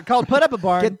of all, it's not called put up a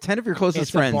barn. Get 10 of your closest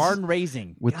it's friends. A barn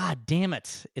raising. God damn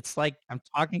it. It's like I'm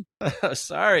talking.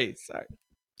 Sorry.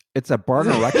 It's a barn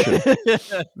erection.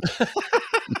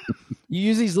 You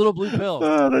use these little blue pills.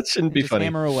 Oh, that shouldn't be just funny.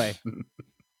 Hammer away.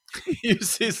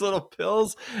 Use these little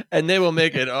pills and they will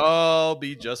make it all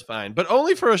be just fine, but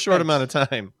only for a short amount of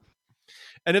time.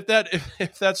 And if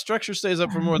that structure stays up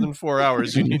for more than 4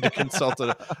 hours, you need to consult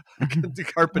a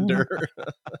carpenter.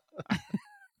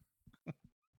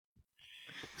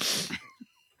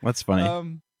 That's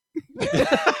funny.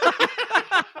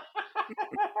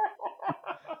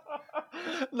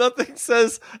 Nothing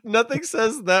says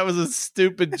that was a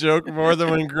stupid joke more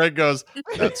than when Greg goes,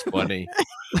 "That's funny."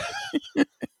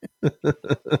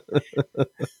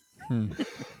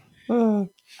 I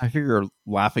figure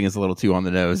laughing is a little too on the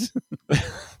nose.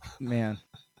 Man.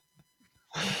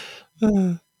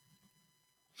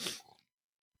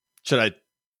 Should I?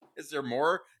 Is there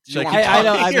more? I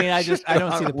don't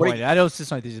see the point. I don't see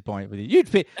the point with you.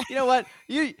 You know what?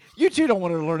 You two don't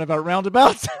want to learn about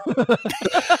roundabouts.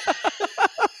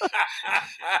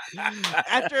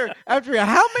 After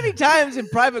how many times in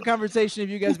private conversation have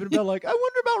you guys been about like, I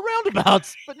wonder about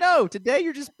roundabouts? But no, today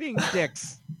you're just being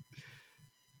dicks.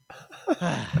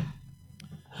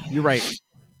 You're right.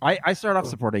 I start off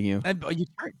supporting you.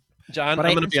 John, I'm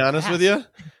going to be honest with you.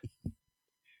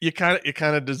 You kind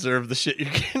of deserve the shit you're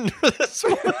getting for this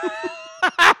one.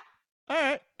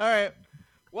 All right.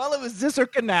 Well, it was this or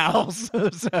canals,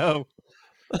 so.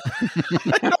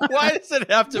 Why does it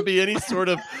have to be any sort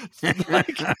of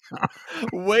like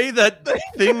way that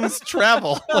things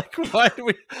travel? Like,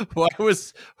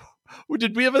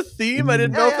 did we have a theme? I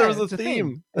didn't know if there was a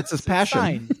theme. It's his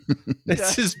passion.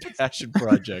 It's his passion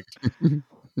project.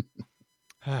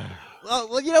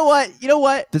 Well, you know what?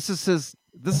 This is his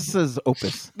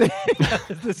opus. No.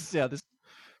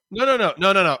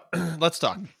 Let's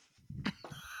talk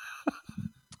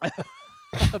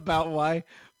about why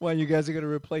you guys are going to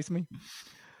replace me.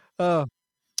 No.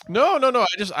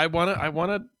 I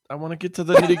want to get to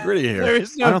the nitty gritty here.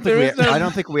 I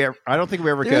don't think we ever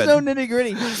could. There's no nitty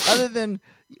gritty other than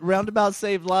roundabout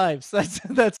save lives. That's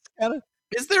kind of.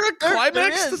 Is there a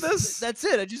climax to this? That's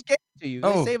it. I just gave it to you.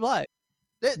 They save lives.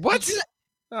 What?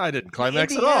 I didn't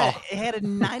climax at all. It had a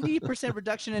 90%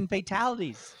 reduction in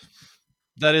fatalities.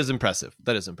 That is impressive.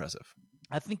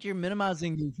 I think you're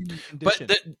minimizing the human condition.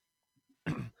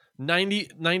 But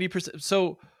 90%.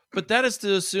 So, but that is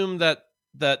to assume that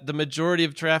the majority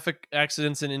of traffic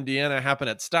accidents in Indiana happen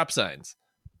at stop signs.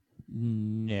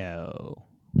 No.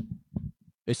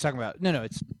 It's talking about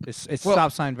It's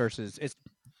stop sign versus it's.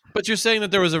 But you're saying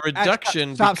that there was a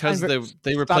reduction because they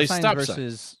replaced stop signs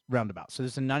versus roundabouts. So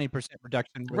there's a 90%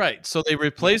 reduction. Right. So they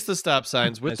replaced the stop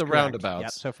signs with the roundabouts. Yeah.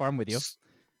 So far, I'm with you.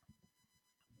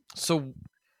 So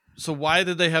why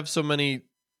did they have so many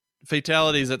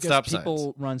fatalities at stop signs?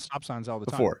 People run stop signs all the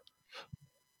time. Before.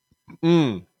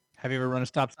 Have you ever run a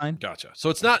stop sign? Gotcha. So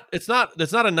it's not a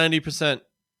 90%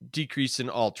 decrease in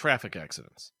all traffic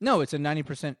accidents. No, it's a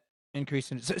 90%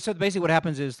 increase in. So basically, what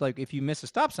happens is like if you miss a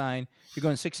stop sign, you're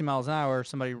going 60 miles an hour.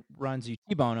 Somebody runs, you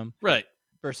T-bone them. Right.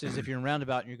 Versus if you're in a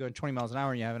roundabout and you're going 20 miles an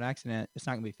hour and you have an accident, it's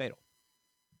not going to be fatal.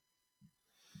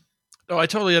 Oh, I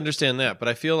totally understand that, but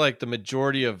I feel like the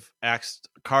majority of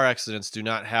car accidents do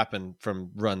not happen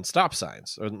from run stop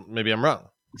signs, or maybe I'm wrong.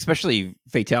 Especially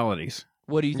fatalities.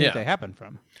 What do you think they happen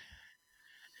from?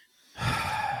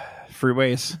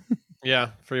 Freeways. Yeah,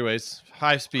 freeways,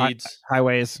 high speeds,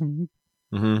 highways.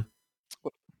 Mm-hmm.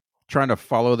 Trying to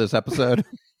follow this episode.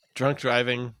 Drunk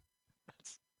driving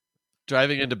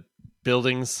into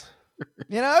buildings.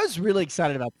 I was really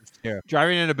excited about this too.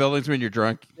 Driving into buildings when you're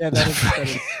drunk. Yeah, that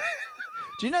is.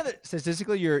 Do you know that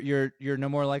statistically you're no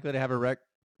more likely to have a wreck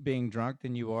being drunk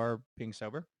than you are being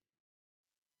sober?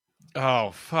 Oh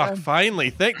fuck!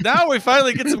 Finally, now we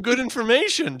finally get some good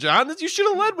information, John. You should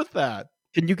have led with that.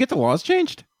 Can you get the laws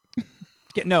changed?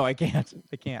 No, I can't.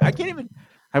 I can't even.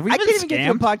 Have we I been can't even get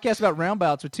to a scammed? podcast about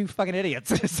roundabouts with two fucking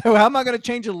idiots. So how am I going to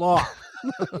change a law?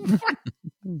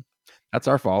 That's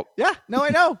our fault. Yeah, no, I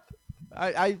know.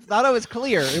 I thought I was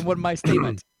clear in one of my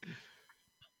statements.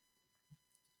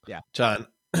 Yeah, John,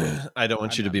 I don't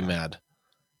want you to be mad.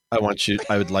 I would You're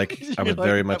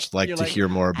very much like to hear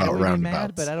more about roundabouts.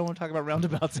 Mad, but I don't want to talk about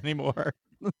roundabouts anymore.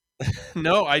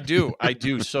 No, I do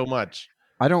so much.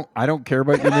 I don't care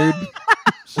about your mood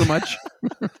so much.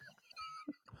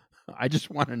 I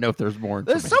just want to know if there's more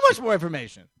information. There's so much more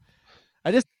information.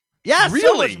 So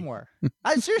Really? much more.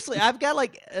 Seriously, I've got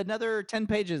like another 10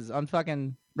 pages on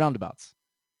fucking roundabouts.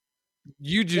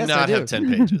 You do Yes, not I do. have 10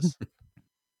 pages.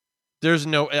 There's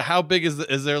no. How big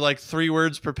is there? Like 3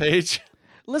 words per page?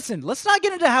 Listen, let's not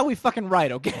get into how we fucking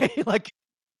write, okay? Like,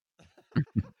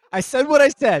 I said what I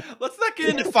said. Let's not get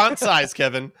into font size,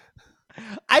 Kevin.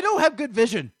 I don't have good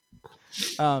vision.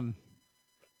 Well,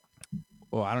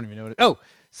 I don't even know what.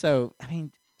 So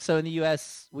so in the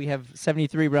U.S. we have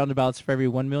 73 roundabouts for every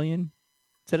 1 million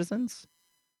citizens,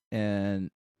 and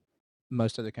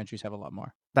most other countries have a lot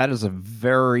more. That is a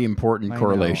very important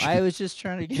correlation. I was just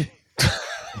trying to get.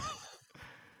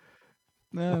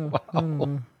 No.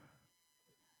 Wow.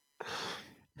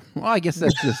 Well, I guess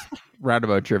that's just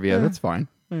roundabout trivia. That's fine.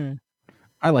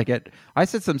 I like it. I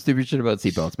said some stupid shit about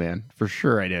seatbelts, man. For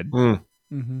sure I did. No,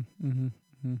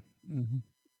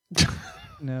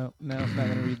 I'm not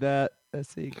gonna read that. Let's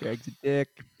see. Greg's a dick.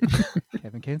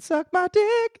 Kevin can suck my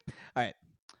dick. All right.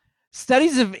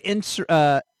 Studies of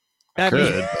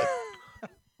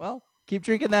well, keep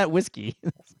drinking that whiskey.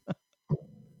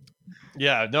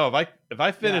 Yeah, no. If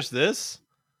I finish this,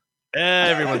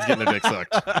 everyone's getting their dick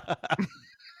sucked.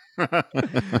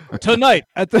 Tonight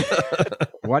at the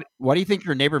What do you think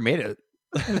your neighbor made it?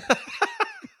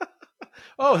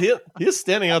 Oh, he's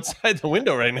standing outside the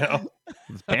window right now.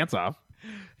 His pants off.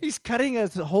 He's cutting a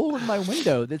hole in my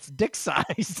window that's dick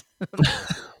sized.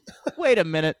 Wait a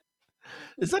minute.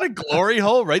 Is that a glory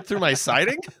hole right through my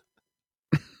siding?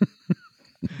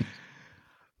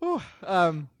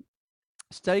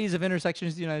 Studies of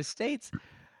intersections in the United States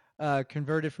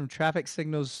converted from traffic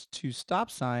signals to stop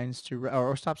signs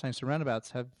or stop signs to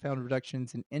roundabouts have found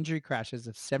reductions in injury crashes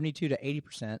of 72 to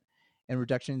 80% and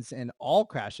reductions in all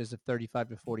crashes of 35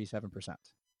 to 47%.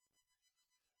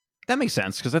 That makes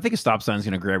sense because I think a stop sign is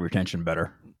going to grab your attention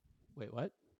better. Wait,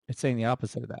 what? It's saying the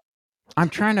opposite of that. I'm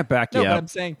trying to back you No, but up. I'm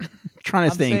saying Trying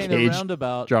to stay saying a engaged,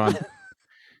 roundabout John.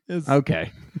 is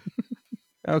Okay.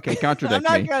 Okay, contradict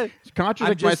I'm me. not gonna,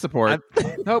 Contradict my support.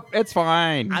 Nope, it's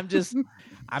fine. I'm just great.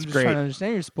 trying to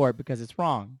understand your sport because it's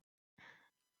wrong.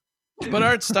 But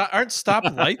aren't stop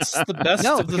lights the best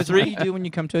No, of the because what do 3? you do when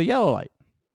you come to a yellow light?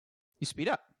 You speed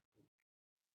up.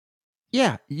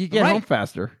 Yeah, you get Right. home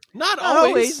faster. Not Not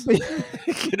always. always.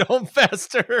 Get home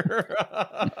faster.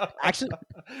 Actually,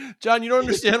 John, you don't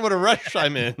understand what a rush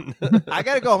I'm in. I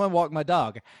got to go home and walk my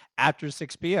dog after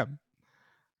 6 p.m.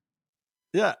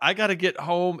 Yeah, I got to get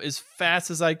home as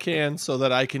fast as I can so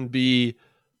that I can be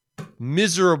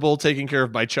miserable taking care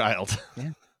of my child.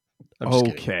 Yeah. I'm just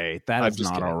kidding. Okay, that I'm is just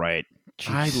not kidding. all right.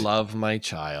 I Jeez. love my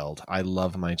child.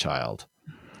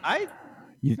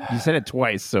 You said it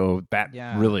twice, so that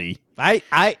Yeah. really.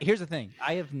 Here's the thing.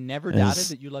 I have never doubted Is-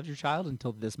 that you love your child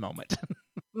until this moment.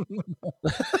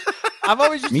 I've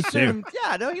always just Me too. assumed,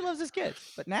 yeah, no, he loves his kids.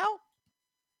 But now,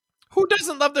 Who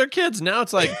doesn't love their kids? Now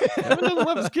it's like, Kevin doesn't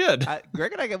love his kid.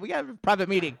 Greg and we got a private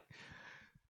meeting.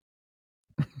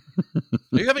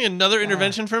 Are you having another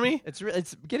intervention for me?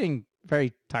 It's getting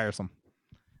very tiresome.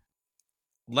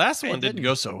 Last one didn't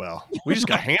go so well. We just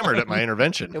got hammered at my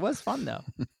intervention. It was fun though.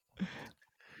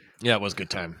 Yeah, it was a good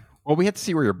time. Well, we had to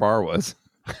see where your bar was.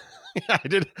 Yeah,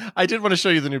 I did want to show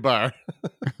you the new bar.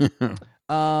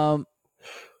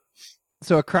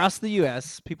 So across the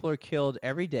U.S., people are killed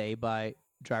every day by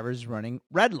drivers running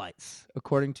red lights,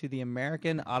 according to the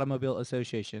American Automobile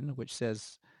Association, which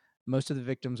says most of the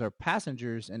victims are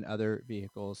passengers and other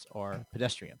vehicles are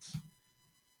pedestrians.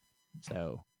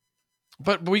 So,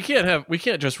 But we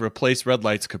can't just replace red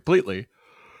lights completely.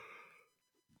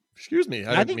 Excuse me,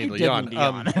 I didn't mean to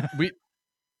yawn. We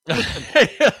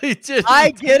he did. I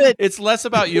get it. It's less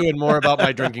about you and more about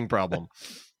my drinking problem.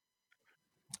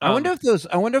 I wonder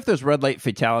if those red light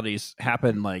fatalities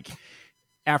happen like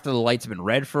after the light's been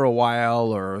red for a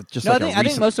while, or just No, like I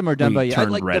think most of them are done by you.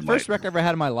 turned Like the red first light. wreck I ever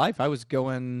had in my life, I was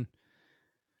going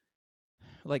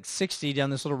like 60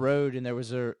 down this little road, and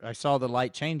I saw the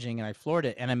light changing, and I floored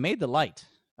it, and I made the light.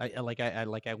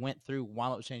 I went through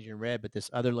while it was changing red, but this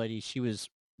other lady, she was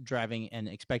driving and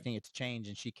expecting it to change,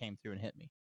 and she came through and hit me.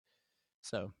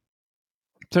 So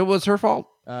So it was her fault.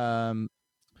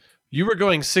 You were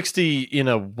going 60 in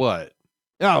a what?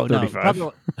 Oh, 35.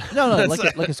 no. No,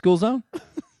 like a school zone.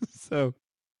 So.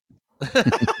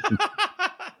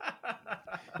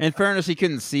 In fairness, he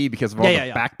couldn't see because of all the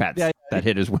backpats that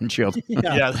hit his windshield.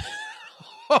 Yeah.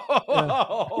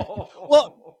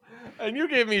 Well, and you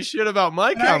gave me shit about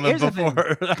my comment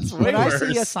before. That's way worse. When I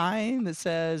see a sign that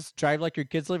says "Drive like your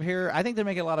kids live here," I think they're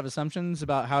making a lot of assumptions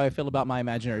about how I feel about my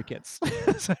imaginary kids.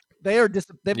 They've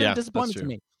been a disappointment to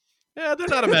me. Yeah, they're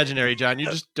not imaginary, John. You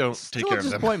just don't take care of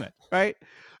them. Disappointment, right?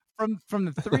 From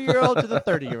the 3-year-old to the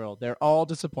 30-year-old, they're all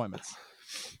disappointments.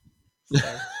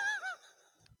 So.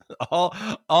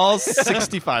 all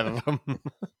 65 of them.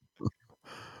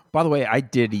 By the way, I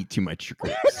did eat too much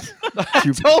grapes.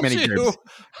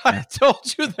 I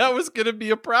told you that was going to be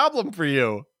a problem for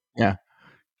you. Yeah,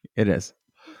 it is.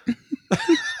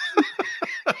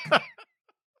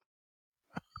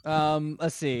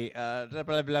 Let's see. Blah,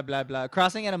 blah, blah, blah.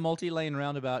 Crossing at a multi-lane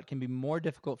roundabout can be more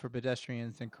difficult for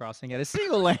pedestrians than crossing at a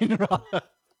single-lane roundabout.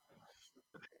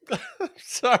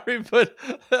 Sorry, but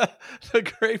the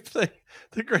grape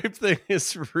thing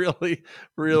is really,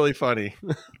 really funny.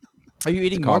 Are you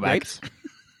eating more grapes?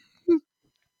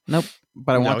 Nope,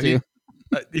 but I want to.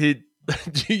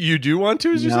 You do want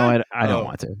to? No, I don't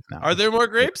want to. No. Are there more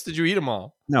grapes? Did you eat them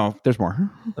all? No, there's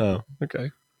more. Oh, okay.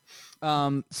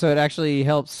 So it actually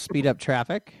helps speed up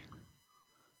traffic.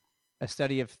 A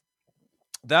study of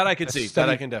that I can see. That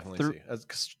I can definitely see.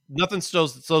 Nothing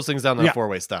slows things down than a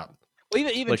four-way stop. Well,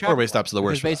 even like four-way stops are the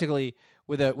worst. Basically,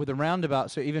 with a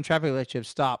roundabout, so even traffic lights you have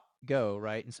stop, go,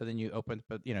 right, and so then you open,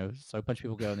 but so a bunch of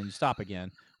people go and then you stop again.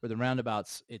 Where the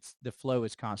roundabouts, the flow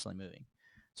is constantly moving,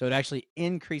 so it actually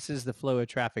increases the flow of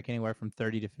traffic anywhere from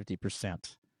 30 to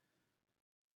 50%.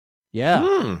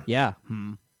 Yeah, yeah.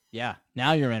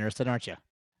 Now you're interested, aren't you?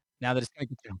 Now that it's going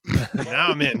to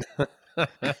now I'm in.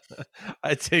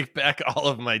 I take back all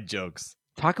of my jokes.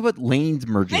 Talk about lanes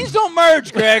merging. Lanes don't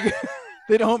merge, Greg.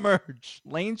 They don't merge.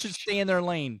 Lanes should stay in their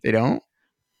lane. They don't?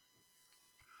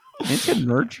 Lanes can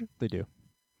merge? They do.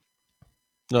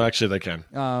 No, actually, they can.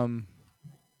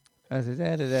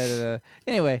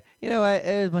 Anyway,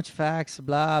 there's a bunch of facts,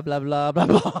 blah, blah, blah, blah,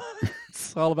 blah.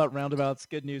 It's all about roundabouts.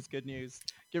 Good news, good news.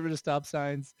 Get rid of stop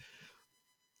signs.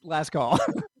 Last call.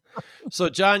 So,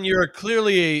 John, you're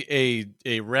clearly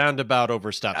a roundabout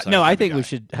over stop signs. No, I think we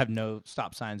should have no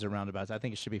stop signs or roundabouts. I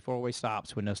think it should be four-way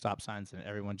stops with no stop signs, and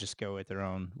everyone just go at their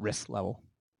own risk level.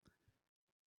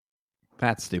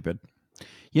 That's stupid.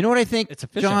 You know what I think, it's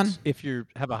efficient, John? If you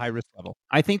have a high risk level.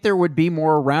 I think there would be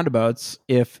more roundabouts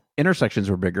if intersections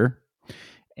were bigger,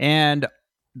 and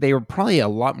they were probably a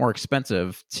lot more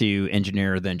expensive to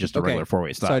engineer than just a regular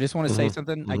four-way stop. So I just want to say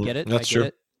something. I get it. That's true.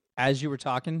 It. As you were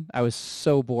talking, I was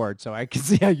so bored, so I can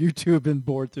see how you two have been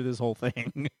bored through this whole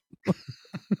thing.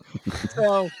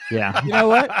 So, yeah, you know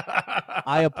what?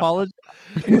 I apologize.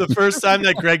 The first time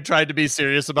that Greg tried to be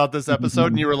serious about this episode,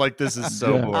 and you were like, "This is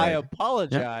so boring." I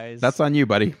apologize. Yeah, that's on you,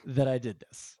 buddy. That I did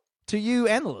this to you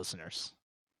and the listeners.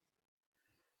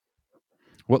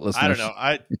 What listeners? I don't know.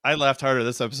 I laughed harder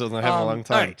this episode than I have in a long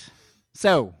time. All right.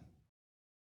 So,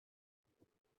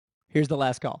 here's the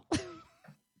last call.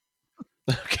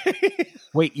 Okay.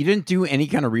 Wait, you didn't do any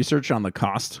kind of research on the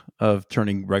cost of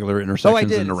turning regular intersections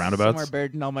into roundabouts? Somewhere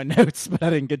buried in all my notes, but I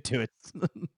didn't get to it.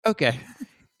 Okay.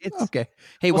 It's okay.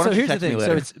 Hey, why don't you text me later?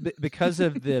 So it's because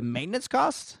of the maintenance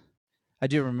cost. I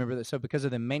do remember that. So because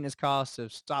of the maintenance costs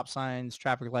of stop signs,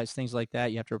 traffic lights, things like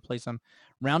that, you have to replace them.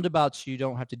 Roundabouts, you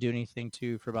don't have to do anything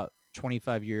to for about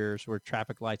 25 years, where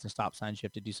traffic lights and stop signs, you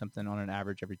have to do something on an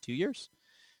average every 2 years.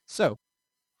 So.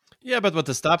 Yeah, but with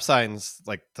the stop signs,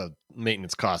 like the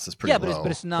maintenance cost is pretty low.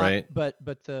 But it's not. Right? But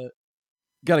the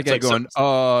gotta get going.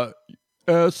 STOP.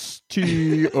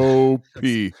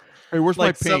 Hey, where's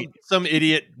my paint? Some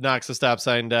idiot knocks a stop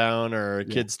sign down, or a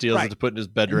kid steals it to put in his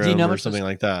bedroom, or something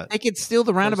like that. They could steal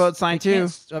the roundabout sign too.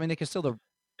 I mean, they can steal the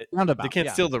roundabout. They can't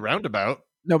steal the roundabout.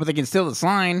 No, but they can steal the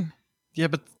sign. Yeah,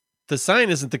 but the sign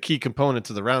isn't the key component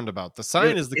to the roundabout. The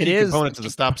sign is the key component to the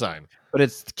stop sign. But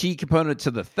it's the key component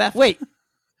to the theft. Wait.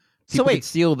 People can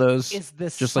steal those. Is the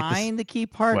sign the key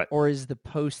part, or is the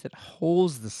post that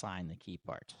holds the sign the key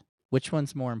part? Which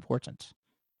one's more important?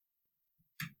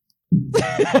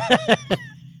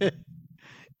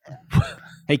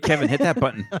 Hey, Kevin, hit that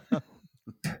button.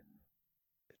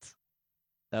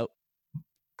 Nope.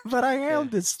 But I am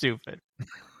this stupid.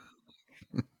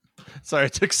 Sorry,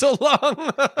 it took so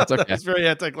long. That's okay. It's very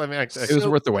anticlimactic. It was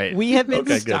worth the wait. We have been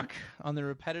stuck on the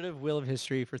repetitive wheel of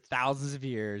history for thousands of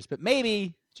years, but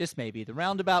maybe, just maybe, the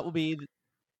roundabout will be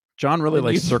John really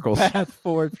likes circles. Path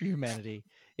forward for humanity.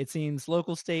 It seems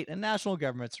local, state, and national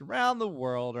governments around the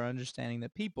world are understanding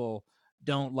that people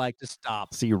don't like to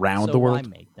stop. See, around the world? I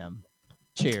make them.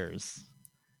 Cheers.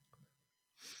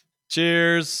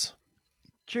 Cheers.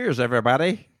 Cheers,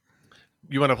 everybody.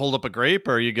 You want to hold up a grape,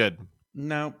 or are you good?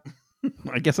 No.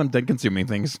 I guess I'm done consuming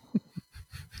things.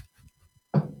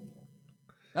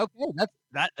 Okay, that.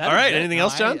 All right. Anything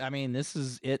else, John? I mean, this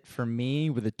is it for me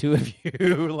with the two of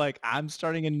you. Like, I'm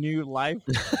starting a new life,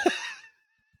 and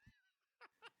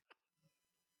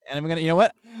I'm gonna. You know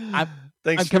what? I'm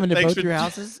coming to both your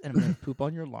houses, and I'm gonna poop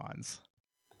on your lawns.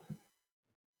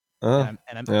 You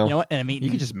know what? And I mean,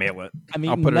 you can just mail it.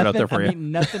 I'll put it out there for you. I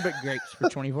mean, nothing but grapes for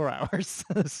 24 hours.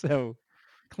 So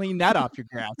clean that off your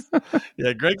grass.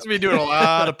 Yeah, Greg's been doing a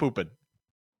lot of pooping.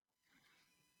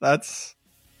 That's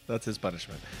his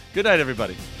punishment. Good night,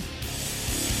 everybody.